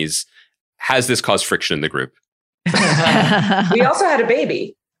won Emmys. Has this caused friction in the group? We also had a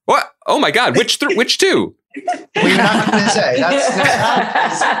baby. What? Oh my God. Which 2? We're not going to say.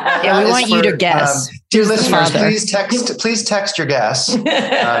 We want you to guess. Dear listeners, please text your guess into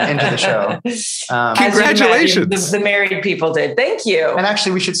the show. Congratulations. The married people did. Thank you. And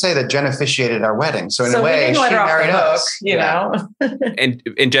actually, we should say that Jen officiated our wedding. So in a way, she married us. You know?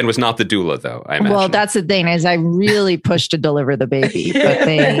 And Jen was not the doula, though, I imagine. Well, that's the thing is I really pushed to deliver the baby, but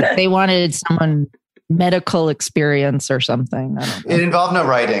they wanted someone medical experience or something. I don't know. It involved no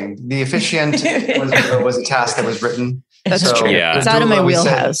writing. The officiant was a task that was written. That's true. Yeah. It's out of my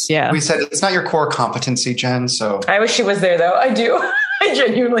wheelhouse. We said it's not your core competency, Jen. So I wish she was there, though. I do. I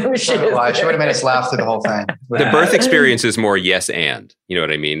genuinely wish she was there. She would have made us laugh through the whole thing. The birth experience is more yes and. You know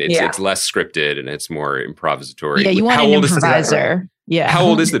what I mean? It's less scripted and it's more improvisatory. Yeah, you want an improviser. Yeah. How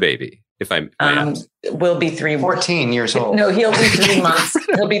old is the baby? If I will be 14 years old. No, he'll be 3 months.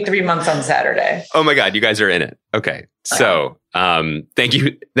 He'll be 3 months on Saturday. Oh my God, you guys are in it. Okay. So thank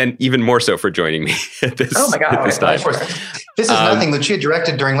you then even more so for joining me at this, at this time. Of course. This is nothing Lucia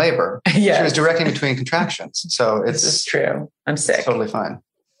directed during labor. Yes. She was directing between contractions. So this is true. I'm sick. It's totally fine.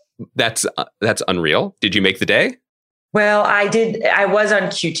 That's unreal. Did you make the day? Well, I did. I was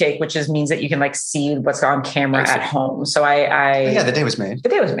on Q-Take, which means that you can see what's on camera at home. So the day was made. The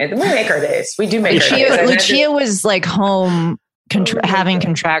day was made. We make our days. We do make our days. Lucia was home having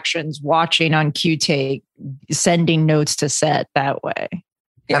contractions, watching on Q-Take, sending notes to set that way.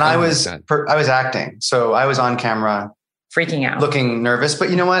 And I was acting. So I was on camera. Freaking out. Looking nervous. But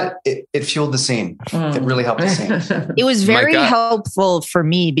you know what? It fueled the scene. It really helped the scene. It was very helpful for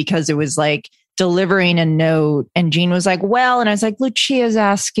me because it was delivering a note and Jean was like, well, and I was like, Lucia's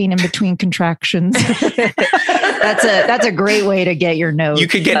asking in between contractions. That's a great way to get your note. You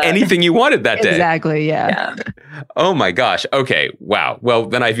could get anything you wanted that day. Exactly. Yeah. Oh my gosh. Okay. Wow. Well,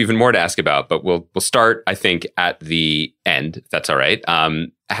 then I have even more to ask about, but we'll start, I think, at the end, if that's all right.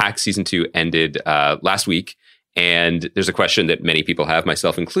 Hacks season 2 ended last week. And there's a question that many people have,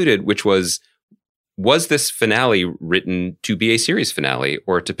 myself included, which was this finale written to be a series finale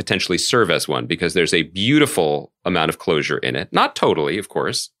or to potentially serve as one? Because there's a beautiful amount of closure in it. Not totally, of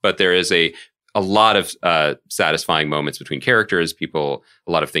course, but there is a lot of satisfying moments between characters. A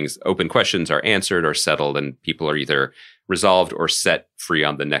lot of things, open questions are answered or settled, and people are either resolved or set free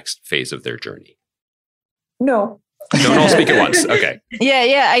on the next phase of their journey. No. Don't all speak at once. Okay.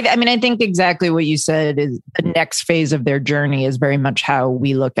 Yeah. I mean, I think exactly what you said is the next phase of their journey is very much how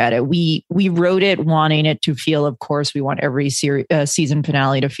we look at it. We wrote it wanting it to feel, of course, we want every season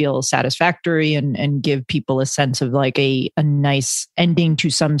finale to feel satisfactory and give people a sense of a nice ending to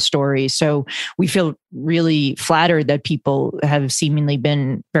some story. So we feel really flattered that people have seemingly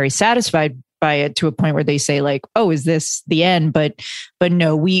been very satisfied by it to a point where they say oh, is this the end? But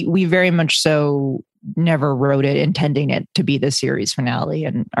no, we very much so never wrote it intending it to be the series finale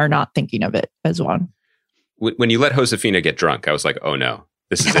and are not thinking of it as one. When you let Josefina get drunk, I was like, oh no,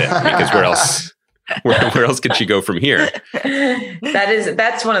 this is it. Because where else can she go from here?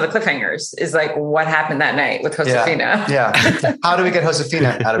 That's one of the cliffhangers is what happened that night with Josefina. Yeah. How do we get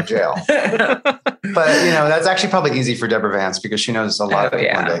Josefina out of jail? But that's actually probably easy for Deborah Vance because she knows a lot of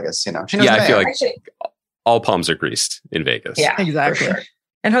people in Vegas. She knows I feel like all palms are greased in Vegas. Yeah, exactly. For sure.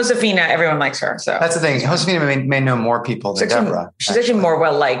 And Josefina, everyone likes her. So that's the thing. Josefina may know more people than Deborah. She's actually more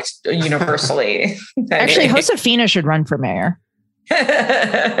well liked universally. Actually, Josefina should run for mayor.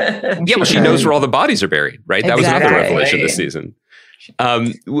 She knows where all the bodies are buried, right? That was another revelation this season.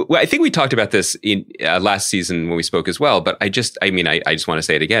 I think we talked about this in last season when we spoke as well, but I just want to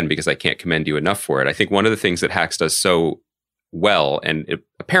say it again because I can't commend you enough for it. I think one of the things that Hacks does so well and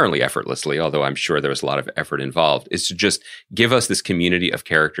apparently effortlessly, although I'm sure there was a lot of effort involved, is to just give us this community of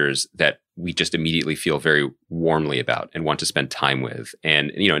characters that we just immediately feel very warmly about and want to spend time with.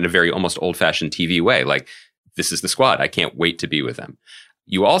 And, in a very almost old-fashioned TV way, this is the squad. I can't wait to be with them.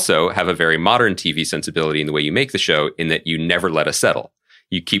 You also have a very modern TV sensibility in the way you make the show in that you never let us settle.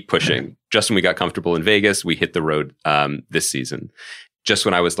 You keep pushing. Just when we got comfortable in Vegas, we hit the road this season. Just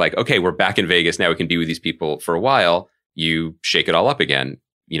when I was like, okay, we're back in Vegas. Now we can be with these people for a while. You shake it all up again,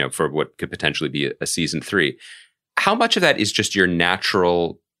 for what could potentially be a season 3. How much of that is just your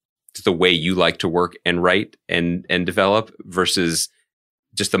natural, the way you like to work and write and develop versus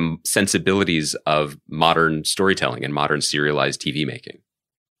just the sensibilities of modern storytelling and modern serialized TV making?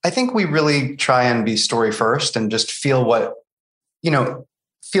 I think we really try and be story first and just feel what,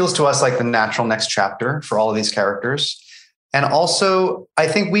 feels to us like the natural next chapter for all of these characters. And also, I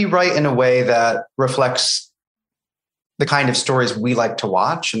think we write in a way that reflects the kind of stories we like to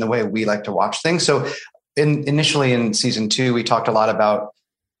watch and the way we like to watch things. So initially in season 2, we talked a lot about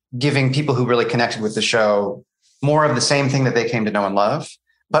giving people who really connected with the show more of the same thing that they came to know and love,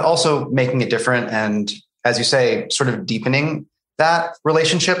 but also making it different and as you say, sort of deepening that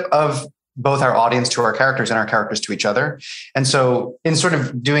relationship of both our audience to our characters and our characters to each other. And so in sort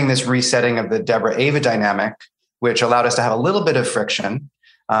of doing this resetting of the Deborah-Ava dynamic, which allowed us to have a little bit of friction,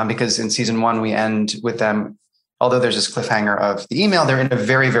 because in season 1, we end with them, although there's this cliffhanger of the email, they're in a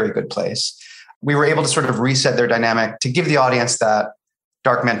very, very good place. We were able to sort of reset their dynamic to give the audience that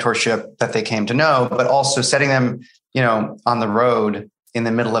dark mentorship that they came to know, but also setting them, on the road in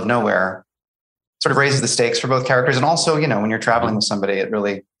the middle of nowhere sort of raises the stakes for both characters. And also, when you're traveling with somebody, it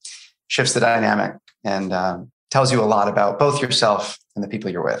really shifts the dynamic and tells you a lot about both yourself and the people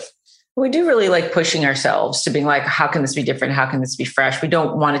you're with. We do really like pushing ourselves to being like, how can this be different? How can this be fresh? We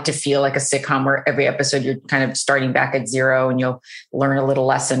don't want it to feel like a sitcom where every episode you're kind of starting back at zero and you'll learn a little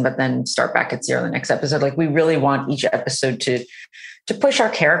lesson, but then start back at zero the next episode. Like we really want each episode to push our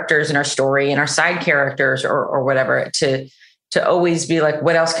characters and our story and our side characters or whatever to always be like,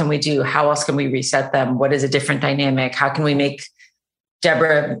 what else can we do? How else can we reset them? What is a different dynamic? How can we make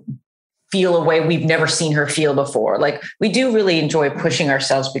Deborah feel a way we've never seen her feel before? Like we do really enjoy pushing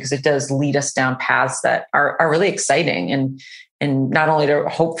ourselves because it does lead us down paths that are really exciting and not only to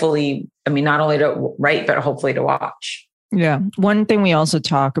write, but hopefully to watch. Yeah. One thing we also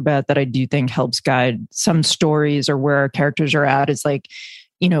talk about that I do think helps guide some stories or where our characters are at is like,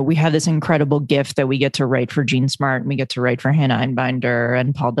 we have this incredible gift that we get to write for Jean Smart and we get to write for Hannah Einbinder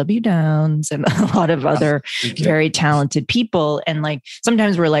and Paul W. Downs and a lot of other very talented people. And like,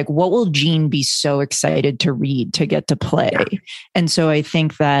 sometimes we're like, what will Jean be so excited to read, to get to play? Yeah. And so I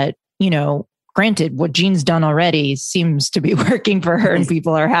think that, granted, what Jean's done already seems to be working for her and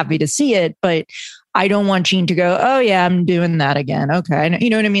people are happy to see it, but I don't want Jean to go, oh yeah, I'm doing that again. Okay. You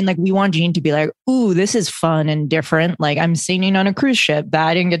know what I mean? Like we want Jean to be like, ooh, this is fun and different. Like I'm singing on a cruise ship that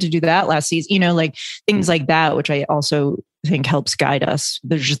I didn't get to do that last season, like things like that, which I also think helps guide us.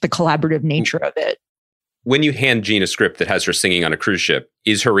 There's just the collaborative nature of it. When you hand Jean a script that has her singing on a cruise ship,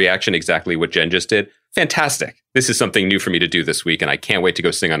 is her reaction exactly what Jen just did? Fantastic. This is something new for me to do this week and I can't wait to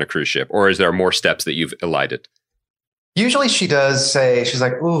go sing on a cruise ship. Or is there more steps that you've elided? Usually she does say, she's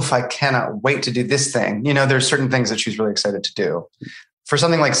like, oof, I cannot wait to do this thing. There's certain things that she's really excited to do. For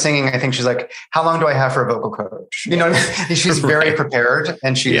something like singing, I think she's like, how long do I have for a vocal coach? She's very prepared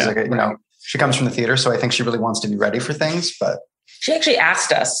and she's she comes from the theater. So I think she really wants to be ready for things, but. She actually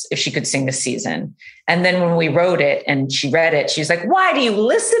asked us if she could sing this season. And then when we wrote it and she read it, she's like, why do you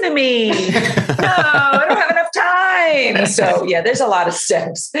listen to me? No, I don't have enough time. So yeah, there's a lot of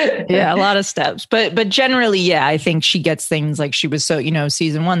steps. Yeah, a lot of steps. But generally, yeah, I think she gets things like she was so,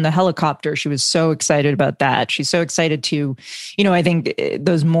 season 1, the helicopter, she was so excited about that. She's so excited to, I think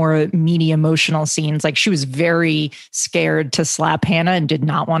those more meaty emotional scenes, like she was very scared to slap Hannah and did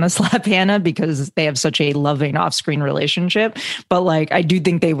not want to slap Hannah because they have such a loving off-screen relationship. But like, I do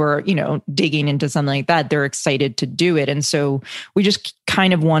think they were, digging into something like that. They're excited to do it. And so we just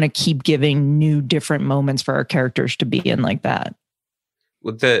kind of want to keep giving new, different moments for our characters to be in like that.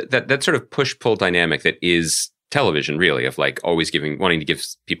 Well, that sort of push-pull dynamic that is television, really, of like always wanting to give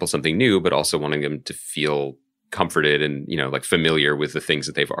people something new, but also wanting them to feel comforted and, like familiar with the things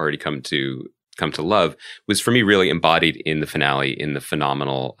that they've already come to love, was for me really embodied in the finale, in the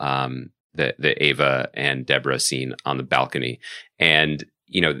phenomenal the Ava and Deborah scene on the balcony. And,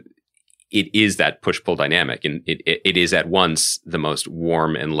 it is that push-pull dynamic. And it is at once the most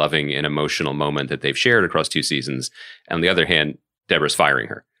warm and loving and emotional moment that they've shared across 2 seasons. And on the other hand, Deborah's firing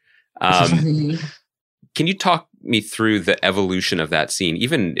her. Can you talk me through the evolution of that scene,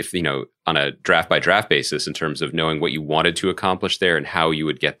 even if, on a draft by draft basis, in terms of knowing what you wanted to accomplish there and how you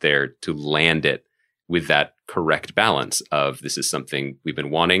would get there to land it with that correct balance of this is something we've been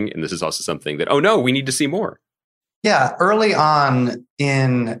wanting, and this is also something that, oh no, we need to see more. Yeah, early on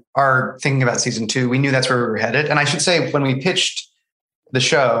in our thinking about season 2, we knew that's where we were headed. And I should say, when we pitched the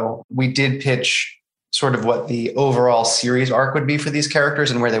show, we did pitch sort of what the overall series arc would be for these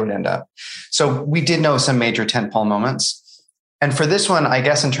characters and where they would end up. So we did know some major tentpole moments. And for this one, I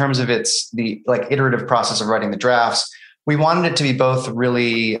guess in terms of the iterative process of writing the drafts, we wanted it to be both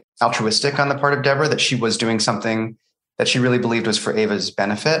really altruistic on the part of Deborah, that she was doing something that she really believed was for Ava's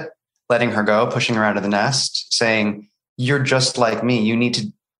benefit, letting her go, pushing her out of the nest, saying, you're just like me. You need to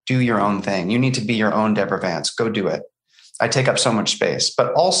do your own thing. You need to be your own Deborah Vance. Go do it. I take up so much space.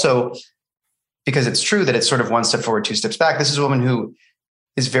 But also, because it's true that it's sort of one step forward, 2 steps back, this is a woman who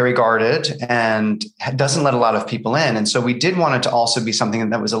is very guarded and doesn't let a lot of people in. And so we did want it to also be something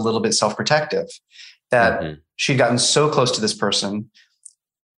that was a little bit self-protective, that she'd gotten so close to this person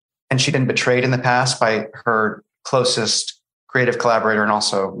and she'd been betrayed in the past by her closest creative collaborator and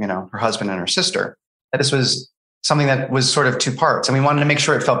also, her husband and her sister. That this was something that was sort of two parts. And we wanted to make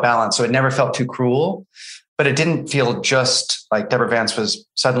sure it felt balanced. So it never felt too cruel, but it didn't feel just like Deborah Vance was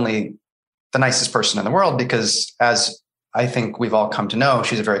suddenly the nicest person in the world, because as I think we've all come to know,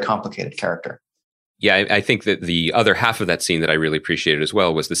 she's a very complicated character. Yeah, I think that the other half of that scene that I really appreciated as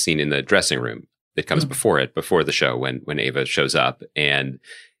well was the scene in the dressing room that comes before the show, when Ava shows up. And,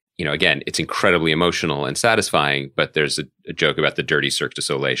 you know, again, it's incredibly emotional and satisfying, but there's a joke about the dirty Cirque du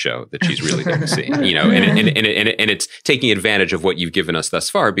Soleil show that she's really there to see, you know, and it's taking advantage of what you've given us thus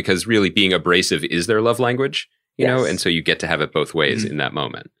far, because really being abrasive is their love language, you know, and so you get to have it both ways in that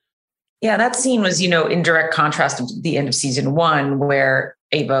moment. Yeah, that scene was, you know, in direct contrast to the end of season 1, where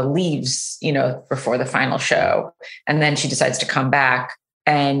Ava leaves, you know, before the final show, and then she decides to come back.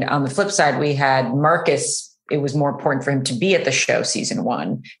 And on the flip side, we had Marcus. It was more important for him to be at the show season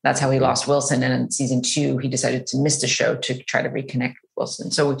 1. That's how he lost Wilson. And in season 2, he decided to miss the show to try to reconnect with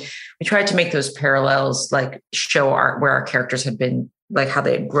Wilson. So we tried to make those parallels, like show where our characters had been, like how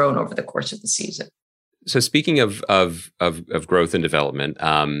they had grown over the course of the season. So speaking of growth and development,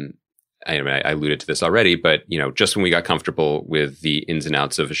 I alluded to this already, but, you know, just when we got comfortable with the ins and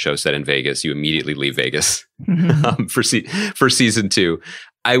outs of a show set in Vegas, you immediately leave Vegas for season 2.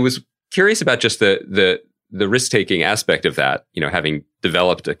 I was curious about just the risk-taking aspect of that, you know, having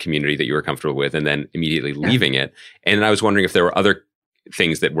developed a community that you were comfortable with and then immediately leaving it. And I was wondering if there were other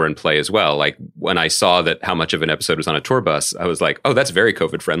things that were in play as well. Like when I saw that how much of an episode was on a tour bus, I was like, oh, that's very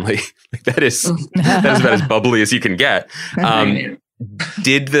COVID friendly. Like that is about as bubbly as you can get.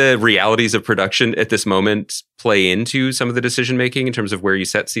 Did the realities of production at this moment play into some of the decision making in terms of where you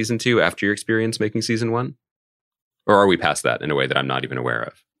set season 2 after your experience making season 1? Or are we past that in a way that I'm not even aware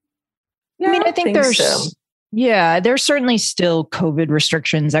of? Yeah, I mean, I think there's, there's certainly still COVID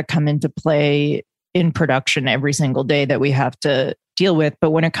restrictions that come into play in production every single day that we have to deal with. But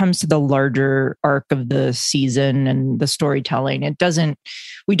when it comes to the larger arc of the season and the storytelling,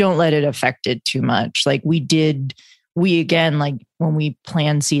 we don't let it affect it too much. Like again, like when we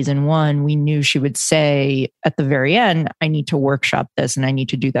planned season 1, we knew she would say at the very end, I need to workshop this and I need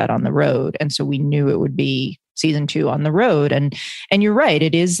to do that on the road. And so we knew it would be season 2 on the road. And you're right.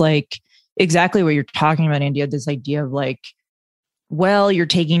 It is like exactly what you're talking about, Andy, this idea of like, well, you're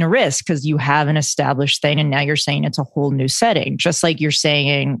taking a risk because you have an established thing. And now you're saying it's a whole new setting. Just like you're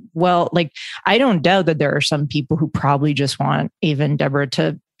saying, well, like, I don't doubt that there are some people who probably just want Ava and Deborah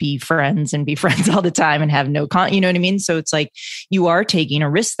to be friends all the time and have no you know what I mean? So it's like, you are taking a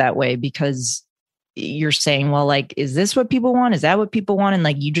risk that way because you're saying, well, like, is this what people want? Is that what people want? And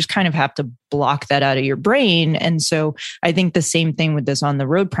like, you just kind of have to block that out of your brain. And so I think the same thing with this on the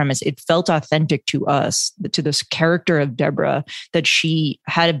road premise, it felt authentic to us, to this character of Deborah, that she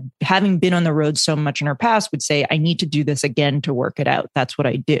having been on the road so much in her past would say, I need to do this again to work it out. That's what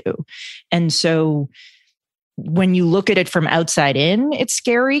I do. And so when you look at it from outside in, it's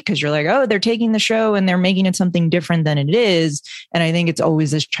scary because you're like, oh, they're taking the show and they're making it something different than it is. And I think it's always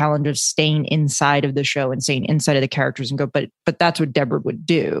this challenge of staying inside of the show and staying inside of the characters and go, but that's what Deborah would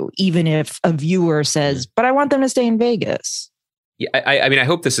do, even if a viewer says, but I want them to stay in Vegas. Yeah, I mean, I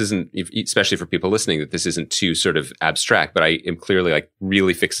hope this isn't, especially for people listening, that this isn't too sort of abstract, but I am clearly like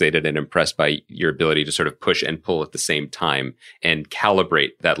really fixated and impressed by your ability to sort of push and pull at the same time and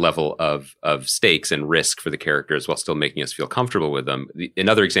calibrate that level of stakes and risk for the characters while still making us feel comfortable with them.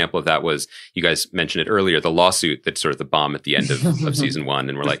 Another example of that was, you guys mentioned it earlier, the lawsuit that's sort of the bomb at the end of season 1.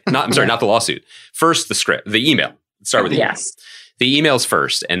 And we're like, not the lawsuit. First, the script, the email. Let's start with the email. The emails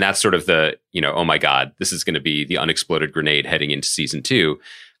first, and that's sort of the, you know, oh my God, this is going to be the unexploded grenade heading into season 2.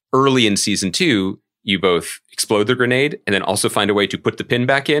 Early in season 2, you both explode the grenade and then also find a way to put the pin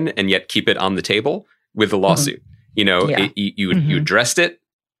back in and yet keep it on the table with the lawsuit. You know, you addressed it,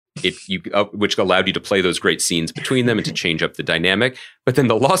 which allowed you to play those great scenes between them and to change up the dynamic. But then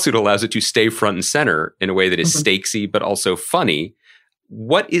the lawsuit allows it to stay front and center in a way that is stakesy, but also funny.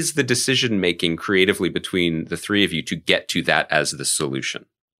 What is the decision-making creatively between the three of you to get to that as the solution?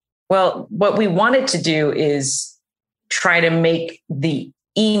 Well, what we wanted to do is try to make the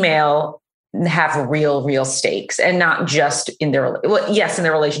email have real stakes, and not just in their, in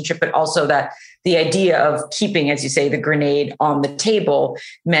their relationship, but also that the idea of keeping, as you say, the grenade on the table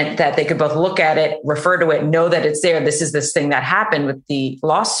meant that they could both look at it, refer to it, know that it's there. This is this thing that happened with the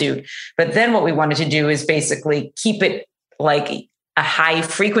lawsuit. But then what we wanted to do is basically keep it like a high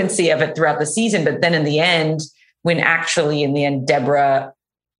frequency of it throughout the season. But then in the end, Deborah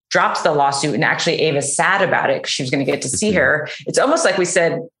drops the lawsuit and actually Ava's sad about it because she was going to get to see her. It's almost like we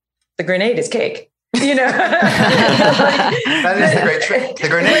said, the grenade is cake. You know, That is the great trick. The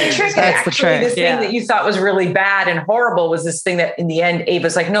grenade. trick. That's the Actually, trick, this yeah. thing that you thought was really bad and horrible was this thing that in the end,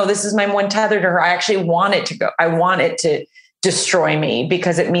 Ava's like, no, this is my one tether to her. I actually want it to go. I want it to destroy me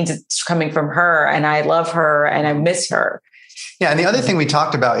because it means it's coming from her and I love her and I miss her. Yeah. And the other thing we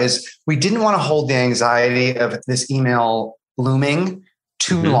talked about is we didn't want to hold the anxiety of this email looming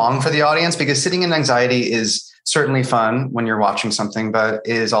too long for the audience, because sitting in anxiety is certainly fun when you're watching something, but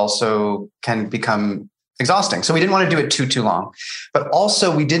is also can become exhausting. So we didn't want to do it too long, but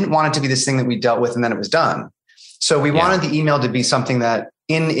also we didn't want it to be this thing that we dealt with and then it was done. So we wanted the email to be something that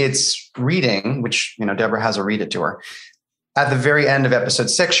in its reading, which, you know, Deborah has a read it to her, at the very end of episode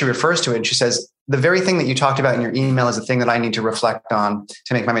 6, she refers to it and she says, the very thing that you talked about in your email is the thing that I need to reflect on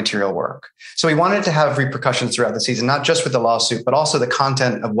to make my material work. So we wanted to have repercussions throughout the season, not just with the lawsuit, but also the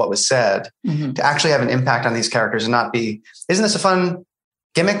content of what was said to actually have an impact on these characters and not be, isn't this a fun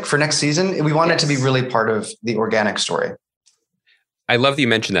gimmick for next season? We want it to be really part of the organic story. I love that you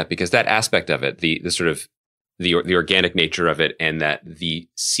mentioned that, because that aspect of it, the sort of the organic nature of it, and that the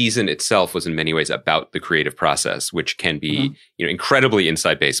season itself was in many ways about the creative process, which can be you know, incredibly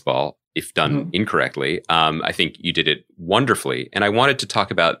inside baseball if done incorrectly. I think you did it wonderfully, and I wanted to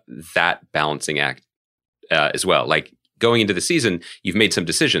talk about that balancing act as well. Like, going into the season, you've made some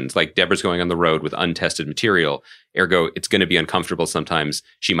decisions. Like, Deborah's going on the road with untested material. Ergo, it's going to be uncomfortable sometimes.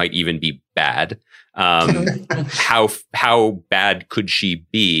 She might even be bad. How bad could she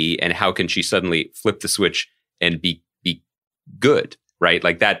be, and how can she suddenly flip the switch and be good, right?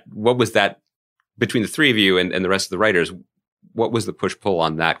 Like that. What was that between the three of you and the rest of the writers? What was the push-pull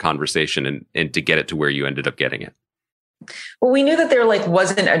on that conversation and to get it to where you ended up getting it? Well, we knew that there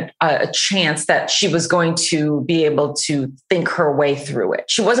wasn't a chance that she was going to be able to think her way through it.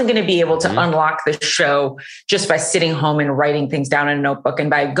 She wasn't going to be able to unlock the show just by sitting home and writing things down in a notebook. And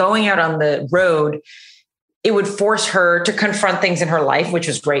by going out on the road, it would force her to confront things in her life, which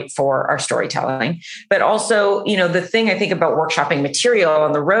is great for our storytelling. But also, you know, the thing I think about workshopping material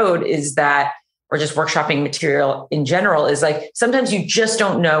on the road is that, or just workshopping material in general, is like, sometimes you just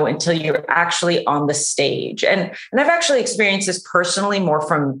don't know until you're actually on the stage. And I've actually experienced this personally more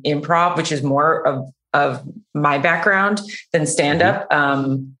from improv, which is more of my background than stand-up.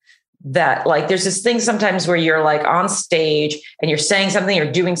 That like, there's this thing sometimes where you're like on stage and you're saying something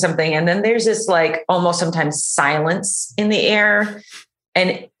or doing something. And then there's this like almost sometimes silence in the air.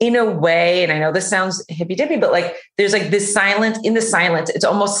 And in a way, and I know this sounds hippy dippy, but like, there's like this silence. In the silence, it's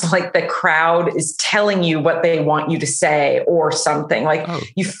almost like the crowd is telling you what they want you to say or something. Like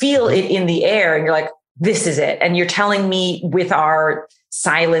you feel it in the air and you're like, this is it. And you're telling me with our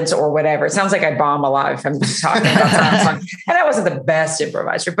silence or whatever. It sounds like I bomb a lot if I'm just talking about song. And I wasn't the best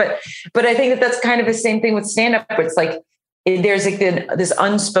improviser, but I think that that's kind of the same thing with stand-up. It's like, there's like this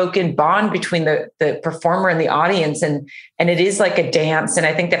unspoken bond between the performer and the audience. And it is like a dance. And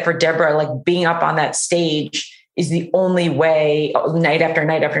I think that for Deborah, like being up on that stage is the only way, night after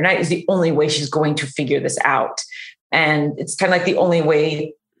night after night, is the only way she's going to figure this out. And it's kind of like the only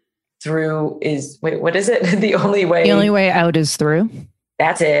way through is, what is it? The only way out is through.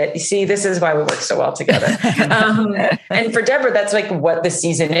 That's it. You see, this is why we work so well together. And for Deborah, that's like what the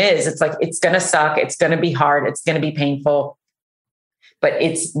season is. It's like, it's going to suck. It's going to be hard. It's going to be painful, but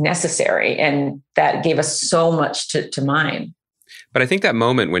it's necessary. And that gave us so much to mine. But I think that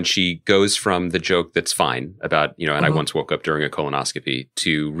moment when she goes from the joke that's fine about, you know, and I once woke up during a colonoscopy,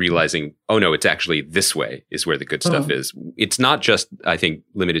 to realizing, oh no, it's actually this way is where the good stuff is. It's not just, I think,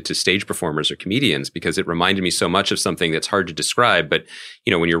 limited to stage performers or comedians, because it reminded me so much of something that's hard to describe. But,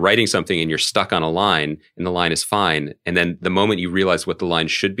 you know, when you're writing something and you're stuck on a line and the line is fine, and then the moment you realize what the line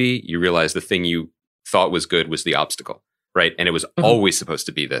should be, you realize the thing you thought was good was the obstacle, right? And it was always supposed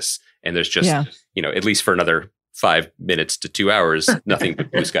to be this. And there's just, you know, at least for another 5 minutes to 2 hours, nothing but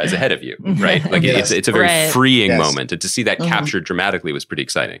blue skies ahead of you, right? Like it's a very freeing moment. And to see that captured dramatically was pretty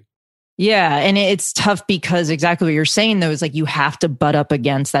exciting. Yeah. And it's tough because exactly what you're saying, though, is like you have to butt up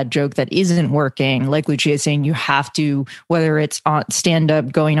against that joke that isn't working. Like Lucia is saying, you have to, whether it's on stand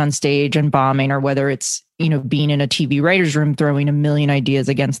up, going on stage and bombing, or whether it's, you know, being in a TV writer's room, throwing a million ideas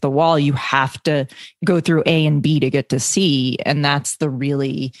against the wall, you have to go through A and B to get to C. And that's the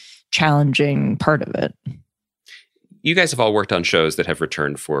really challenging part of it. You guys have all worked on shows that have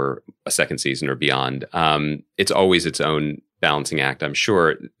returned for a second season or beyond. It's always its own balancing act, I'm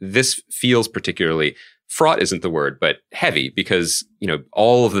sure. This feels particularly fraught, isn't the word, but heavy, because, you know,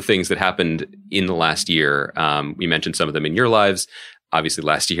 all of the things that happened in the last year, we mentioned some of them in your lives. Obviously,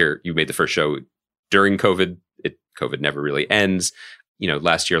 last year, you made the first show during COVID. COVID never really ends. You know,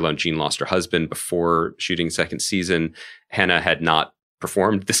 last year alone, Jean lost her husband before shooting second season. Hannah had not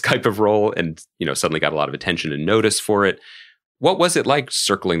performed this type of role and, suddenly got a lot of attention and notice for it. What was it like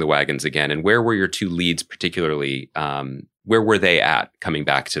circling the wagons again? And where were your two leads particularly? Where were they at coming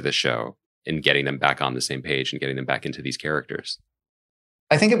back to the show and getting them back on the same page and getting them back into these characters?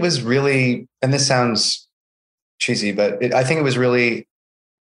 I think it was really, and this sounds cheesy, but I think it was really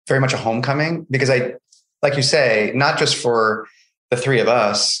very much a homecoming because like you say, not just for the three of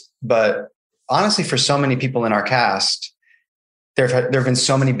us, but honestly, for so many people in our cast, there have been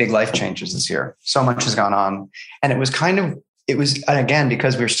so many big life changes this year. So much has gone on. And it was, again,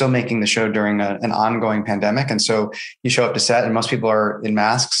 because we were still making the show during an ongoing pandemic. And so you show up to set and most people are in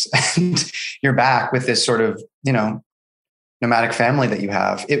masks and you're back with this sort of, nomadic family that you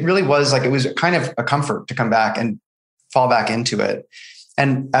have. It really was it was kind of a comfort to come back and fall back into it.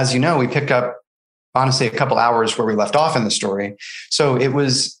 And as you know, we picked up honestly a couple hours where we left off in the story. So it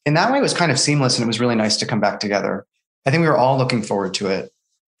was, in that way, it was kind of seamless and it was really nice to come back together. I think we were all looking forward to it,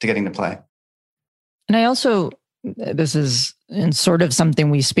 to getting to play. And I also, this is sort of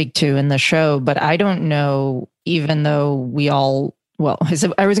something we speak to in the show, but I don't know, even though we all,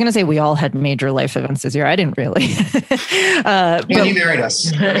 I was going to say we all had major life events this year. I didn't really. But you married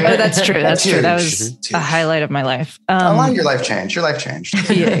us. Oh, that's true. That's true. That was a highlight of my life. A lot of your life changed. Your life changed.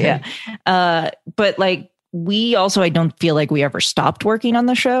 Yeah. But we also, I don't feel like we ever stopped working on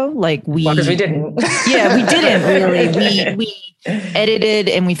the show. Because we didn't. Yeah, we didn't really. We edited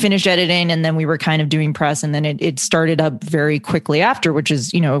and we finished editing and then we were kind of doing press and then it started up very quickly after, which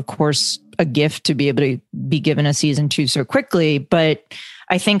is, of course, a gift to be able to be given a season 2 so quickly. But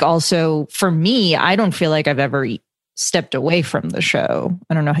I think also for me, I don't feel like I've ever stepped away from the show.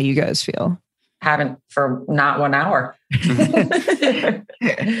 I don't know how you guys feel. Haven't for not 1 hour. And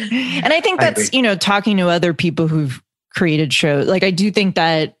I think that's, talking to other people who've created shows, I do think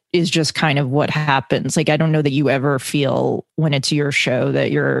that is just kind of what happens. I don't know that you ever feel when it's your show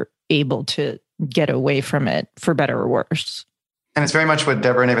that you're able to get away from it for better or worse. And it's very much what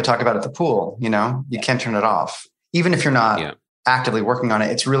Deborah and Ava talk about at the pool. You can't turn it off. Even if you're not actively working on it,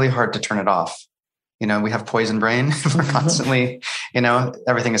 it's really hard to turn it off. We have poison brain. We're constantly,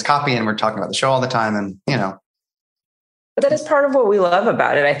 everything is copy and we're talking about the show all the time. And, But that is part of what we love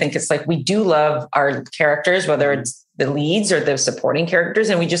about it. I think it's we do love our characters, whether it's the leads or the supporting characters.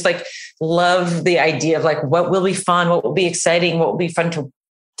 And we just love the idea of what will be fun, what will be exciting, what will be fun to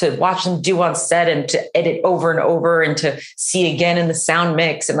watch them do on set and to edit over and over and to see again in the sound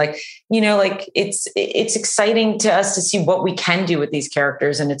mix. And it's exciting to us to see what we can do with these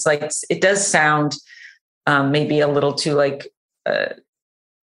characters. And it's it does sound maybe a little too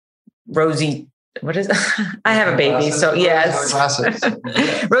rosy. What is I have a baby. So yes,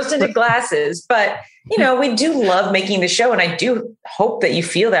 rose-tinted glasses. But, we do love making the show. And I do hope that you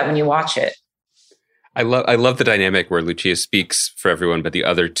feel that when you watch it. I love the dynamic where Lucia speaks for everyone, but the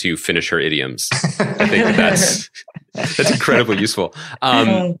other two finish her idioms. I think that's incredibly useful.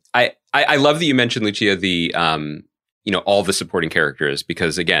 I love that you mentioned, Lucia, the all the supporting characters,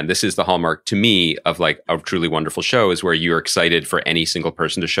 because again, this is the hallmark to me of a truly wonderful show is where you're excited for any single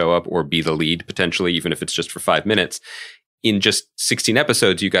person to show up or be the lead potentially, even if it's just for 5 minutes. In just 16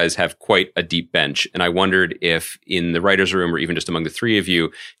 episodes, you guys have quite a deep bench. And I wondered if in the writer's room or even just among the three of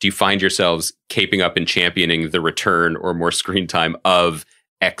you, do you find yourselves caping up and championing the return or more screen time of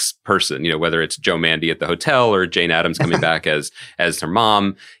X person, whether it's Joe Mandy at the hotel or Jane Addams coming back as her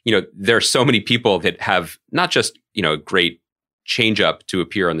mom. There are so many people that have not just, a great change up to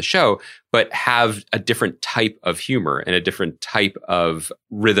appear on the show, but have a different type of humor and a different type of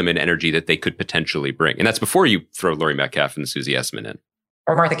rhythm and energy that they could potentially bring. And that's before you throw Laurie Metcalf and Susie Essman in.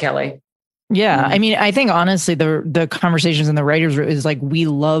 Or Martha Kelly. Yeah. I mean, I think honestly, the conversations in the writers' room is we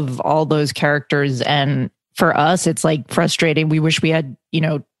love all those characters. And for us, it's frustrating. We wish we had,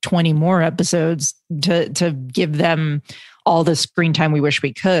 20 more episodes to give them all the screen time we wish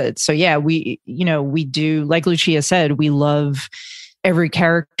we could. So yeah, we do, like Lucia said, we love every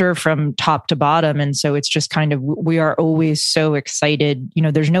character from top to bottom. And so it's just kind of, we are always so excited.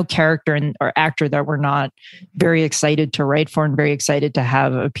 There's no character or actor that we're not very excited to write for and very excited to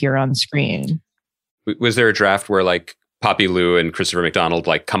have appear on screen. Was there a draft where Poppy Lou and Christopher McDonald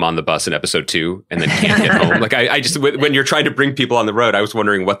come on the bus in episode 2 and then can't get home? I just, when you're trying to bring people on the road, I was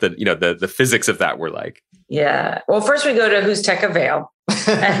wondering what the physics of that were like. Yeah. Well, first we go to Who's Tech Avail.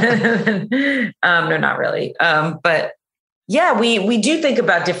 No, not really. But yeah, we do think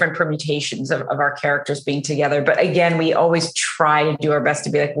about different permutations of our characters being together. But again, we always try to do our best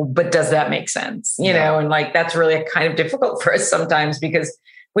to be well, but does that make sense? You know, and that's really kind of difficult for us sometimes because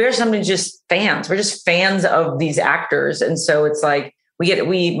we are sometimes just fans. We're just fans of these actors. And so it's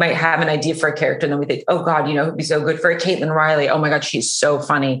we might have an idea for a character and then we think, oh God, who'd be so good for it? Caitlin Riley. Oh my God, she's so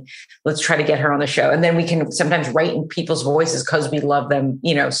funny. Let's try to get her on the show. And then we can sometimes write in people's voices because we love them,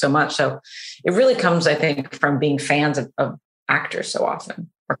 so much. So it really comes, I think, from being fans of actors so often,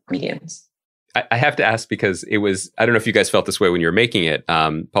 or comedians. I have to ask because it was, I don't know if you guys felt this way when you were making it,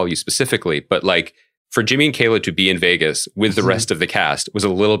 Paul, you specifically, but like for Jimmy and Kayla to be in Vegas with the rest of the cast was a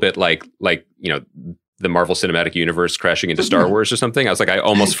little bit like, the Marvel Cinematic Universe crashing into Star Wars or something. I was like, I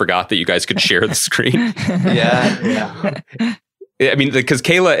almost forgot that you guys could share the screen. Yeah. I mean, because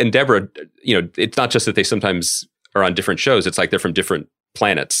Kayla and Deborah, it's not just that they sometimes are on different shows. It's like they're from different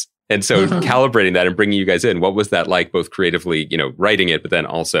planets. And so calibrating that and bringing you guys in, what was that like, both creatively, writing it, but then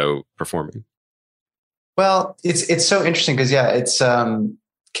also performing? Well, it's so interesting because, it's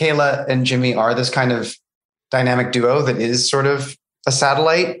Kayla and Jimmy are this kind of dynamic duo that is sort of a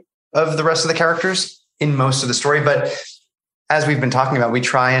satellite of the rest of the characters in most of the story. But as we've been talking about, we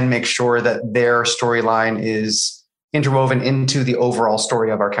try and make sure that their storyline is interwoven into the overall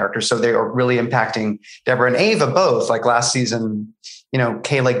story of our characters. So they are really impacting Deborah and Ava both. Like last season,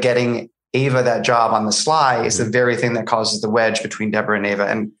 Kayla getting Ava that job on the sly is the very thing that causes the wedge between Deborah and Ava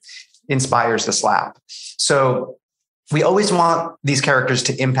and inspires the slap. So we always want these characters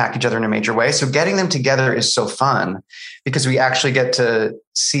to impact each other in a major way. So getting them together is so fun because we actually get to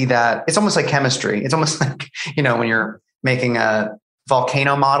see that it's almost like chemistry. It's almost like, when you're making a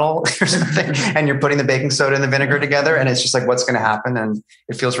volcano model or something and you're putting the baking soda and the vinegar together and it's just like, what's going to happen? And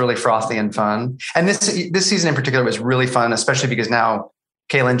it feels really frothy and fun. And this season in particular was really fun, especially because now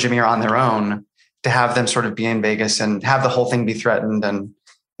Kayla and Jimmy are on their own, to have them sort of be in Vegas and have the whole thing be threatened. And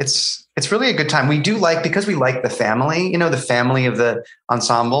it's really a good time. We do because we like the family, the family of the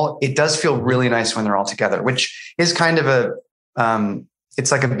ensemble. It does feel really nice when they're all together, which is kind of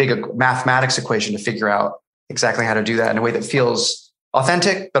it's like a big mathematics equation to figure out exactly how to do that in a way that feels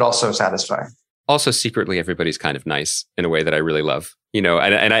authentic, but also satisfying. Also, secretly, everybody's kind of nice in a way that I really love, and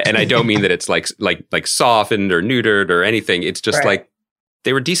I don't mean that it's like softened or neutered or anything. It's just like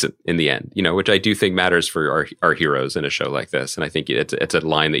they were decent in the end, which I do think matters for our heroes in a show like this. And I think it's a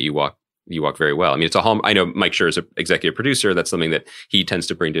line that you walk very well. I mean, it's a home. I know Mike Schur is an executive producer. That's something that he tends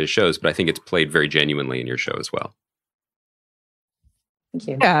to bring to his shows, but I think it's played very genuinely in your show as well. Thank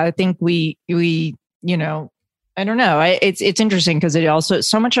you. Yeah, I think we I don't know. It's interesting because it also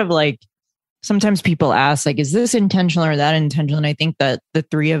so much of like, sometimes people ask like, is this intentional or that intentional? And I think that the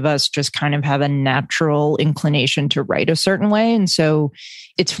three of us just kind of have a natural inclination to write a certain way. And so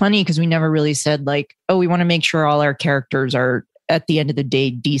it's funny because we never really said like, oh, we want to make sure all our characters are at the end of the day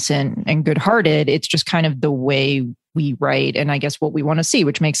decent and good-hearted. It's just kind of the way we write and I guess what we want to see,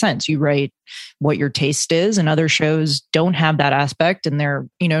 which makes sense. You write what your taste is and other shows don't have that aspect and they're,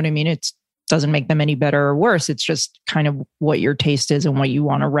 you know what I mean? It doesn't make them any better or worse. It's just kind of what your taste is and what you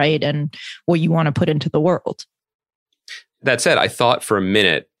want to write and what you want to put into the world. That said, I thought for a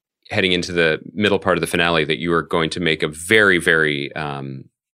minute heading into the middle part of the finale that you were going to make a very, very kind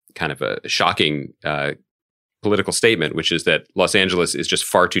of a shocking political statement, which is that Los Angeles is just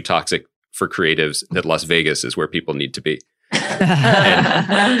far too toxic for creatives, that Las Vegas is where people need to be. And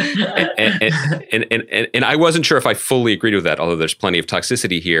I wasn't sure if I fully agreed with that, although there's plenty of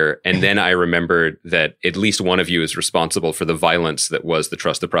toxicity here. And then I remembered that at least one of you is responsible for the violence that was the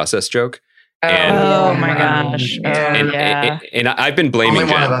trust the process joke. Oh my gosh. And I've been blaming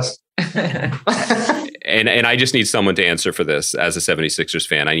Only one Jen. of us. And I just need someone to answer for this as a 76ers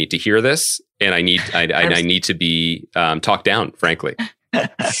fan. I need to hear this and I need to be talked down, frankly.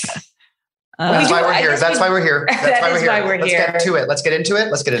 That's why we're here. That's why we're here. Let's get to it. Let's get into it.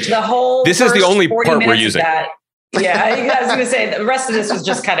 The whole This is the only part we're using. Yeah, I was going to say the rest of this was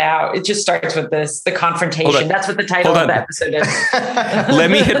just cut out. It just starts with the confrontation. That's what the title of the episode is. Let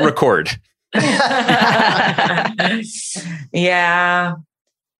me hit record. Yeah.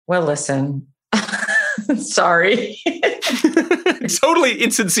 Well, listen. Sorry. Totally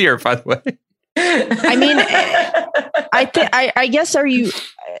insincere, by the way. I mean, I guess,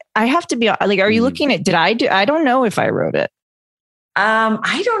 I have to be like, are you looking at, I don't know if I wrote it.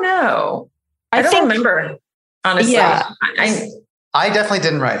 I don't know. I don't remember, honestly. Yeah. I definitely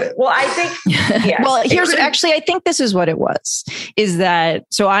didn't write it. Well, I think, yeah. Well, I think this is what it was, is that,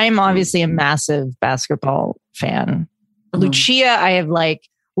 so I am obviously a massive basketball fan. Mm-hmm. Lucia, I have like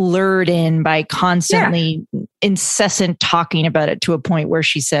lured in by constantly incessant talking about it to a point where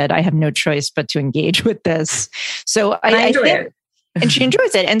she said, I have no choice but to engage with this. So I enjoy it. And she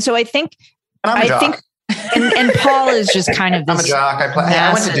enjoys it. And so I think, and Paul is just kind of this. I'm a jock.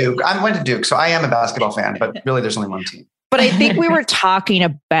 I went to Duke. I went to Duke. So I am a basketball fan, but really there's only one team. But I think we were talking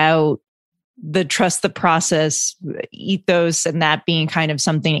about the trust the process ethos and that being kind of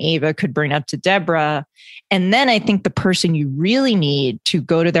something Ava could bring up to Deborah. And then I think the person you really need to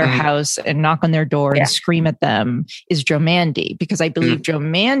go to their house and knock on their door and scream at them is Joe Mandy, because I believe Joe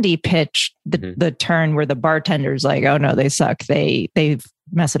Mandy pitched the turn where the bartender's like, oh no, they suck. They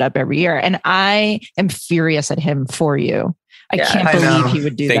mess it up every year. And I am furious at him for you. I can't believe he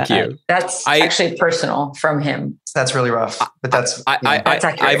would do that. Thank you. That's actually personal from him. That's really rough. But that's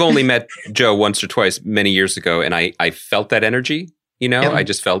I've only met Joe once or twice many years ago, and I felt that energy. You know, I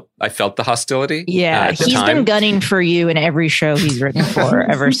felt the hostility. Yeah, he's been gunning for you in every show he's written for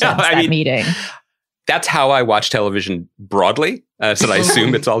ever since that meeting. That's how I watch television broadly. So I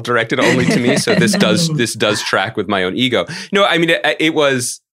assume it's all directed only to me. So this does track with my own ego. No, I mean it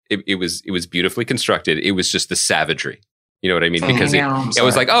was beautifully constructed. It was just the savagery. You know what I mean? Because it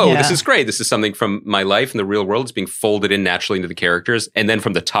was like, this is great. This is something from my life in the real world. It's being folded in naturally into the characters. And then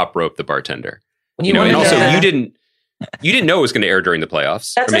from the top rope, the bartender. And also you didn't know it was going to air during the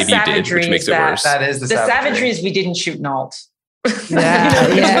playoffs. That's or maybe you did, which makes it worse. That is the savagery is we didn't shoot an alt. We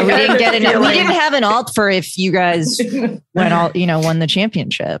didn't get it. We didn't have an alt for if you guys won the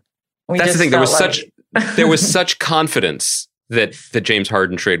championship. That's the thing. There was such confidence that the James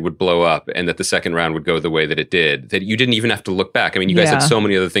Harden trade would blow up and that the second round would go the way that it did, that you didn't even have to look back. I mean, you guys had so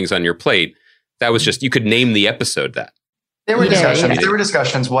many other things on your plate. That was just, you could name the episode that. There were discussions. There were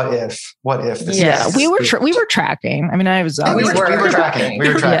discussions. What if this? Yeah, we were tracking. I mean, I was. We were tracking. We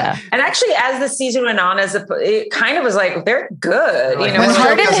were tracking. Yeah. And actually, as the season went on, it kind of was like they're good. Like, when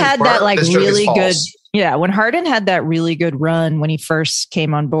Harden had that really good. Yeah, when Harden had that really good run when he first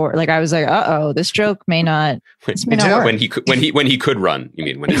came on board, like I was like, this joke may not. Work. When he could run, you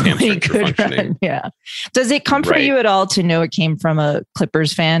mean when his hamstrings were functioning? Run, yeah. Does it comfort you at all to know it came from a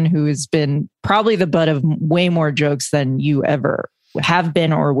Clippers fan who has been probably the butt of way more jokes than you ever have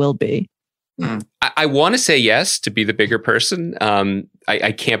been or will be? I want to say yes to be the bigger person.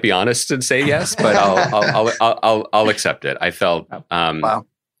 I can't be honest and say yes, but I'll accept it. I felt. Wow.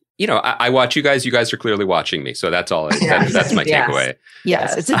 You know, I watch you guys. You guys are clearly watching me, so that's all. That's my takeaway.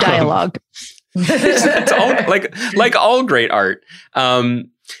 Yes, it's a dialogue. It's all like all great art.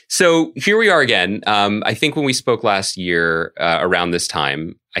 So here we are again. I think when we spoke last year around this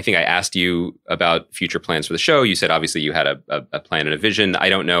time, I think I asked you about future plans for the show. You said obviously you had a plan and a vision. I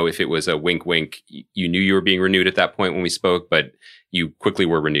don't know if it was a wink, wink. You knew you were being renewed at that point when we spoke, but you quickly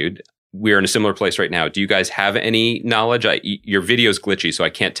were renewed. We're in a similar place right now. Do you guys have any knowledge? Your video's glitchy, so I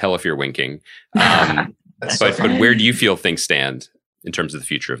can't tell if you're winking. But where do you feel things stand in terms of the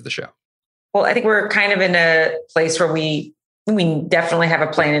future of the show? Well, I think we're kind of in a place where we definitely have a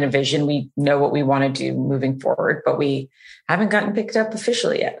plan and a vision. We know what we want to do moving forward, but we haven't gotten picked up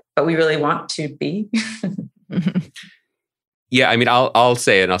officially yet. But we really want to be. Yeah, I mean, I'll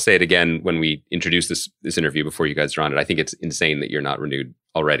say it, and I'll say it again when we introduce this interview before you guys are on it. I think it's insane that you're not renewed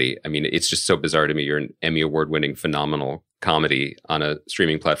already. I mean, it's just so bizarre to me. You're an Emmy Award-winning, phenomenal comedy on a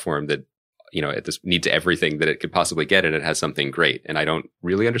streaming platform that, you know, it needs everything that it could possibly get, and it has something great. And I don't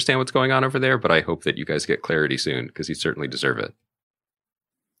really understand what's going on over there, but I hope that you guys get clarity soon because you certainly deserve it.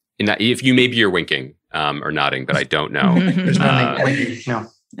 And if you maybe you're winking or nodding, but I don't know. There's nothing winking.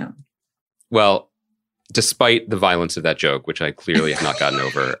 No. Well, despite the violence of that joke, which I clearly have not gotten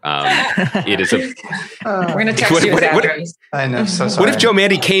over, it is a. We're going to text you his address. I know. So sorry. What if Joe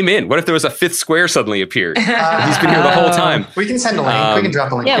Mandy came in? What if there was a fifth square suddenly appeared? He's been here the whole time. We can send a link. We can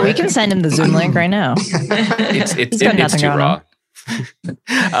drop a link. Yeah, we can send him the Zoom link right now. It's too raw.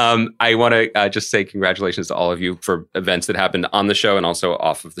 I want to just say congratulations to all of you for events that happened on the show and also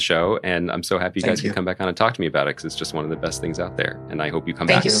off of the show. And I'm so happy you guys can come back on and talk to me about it because it's just one of the best things out there. And I hope you come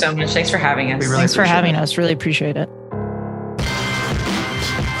back. Thank you so much. Thanks for having us. Thanks for having us. Really appreciate it.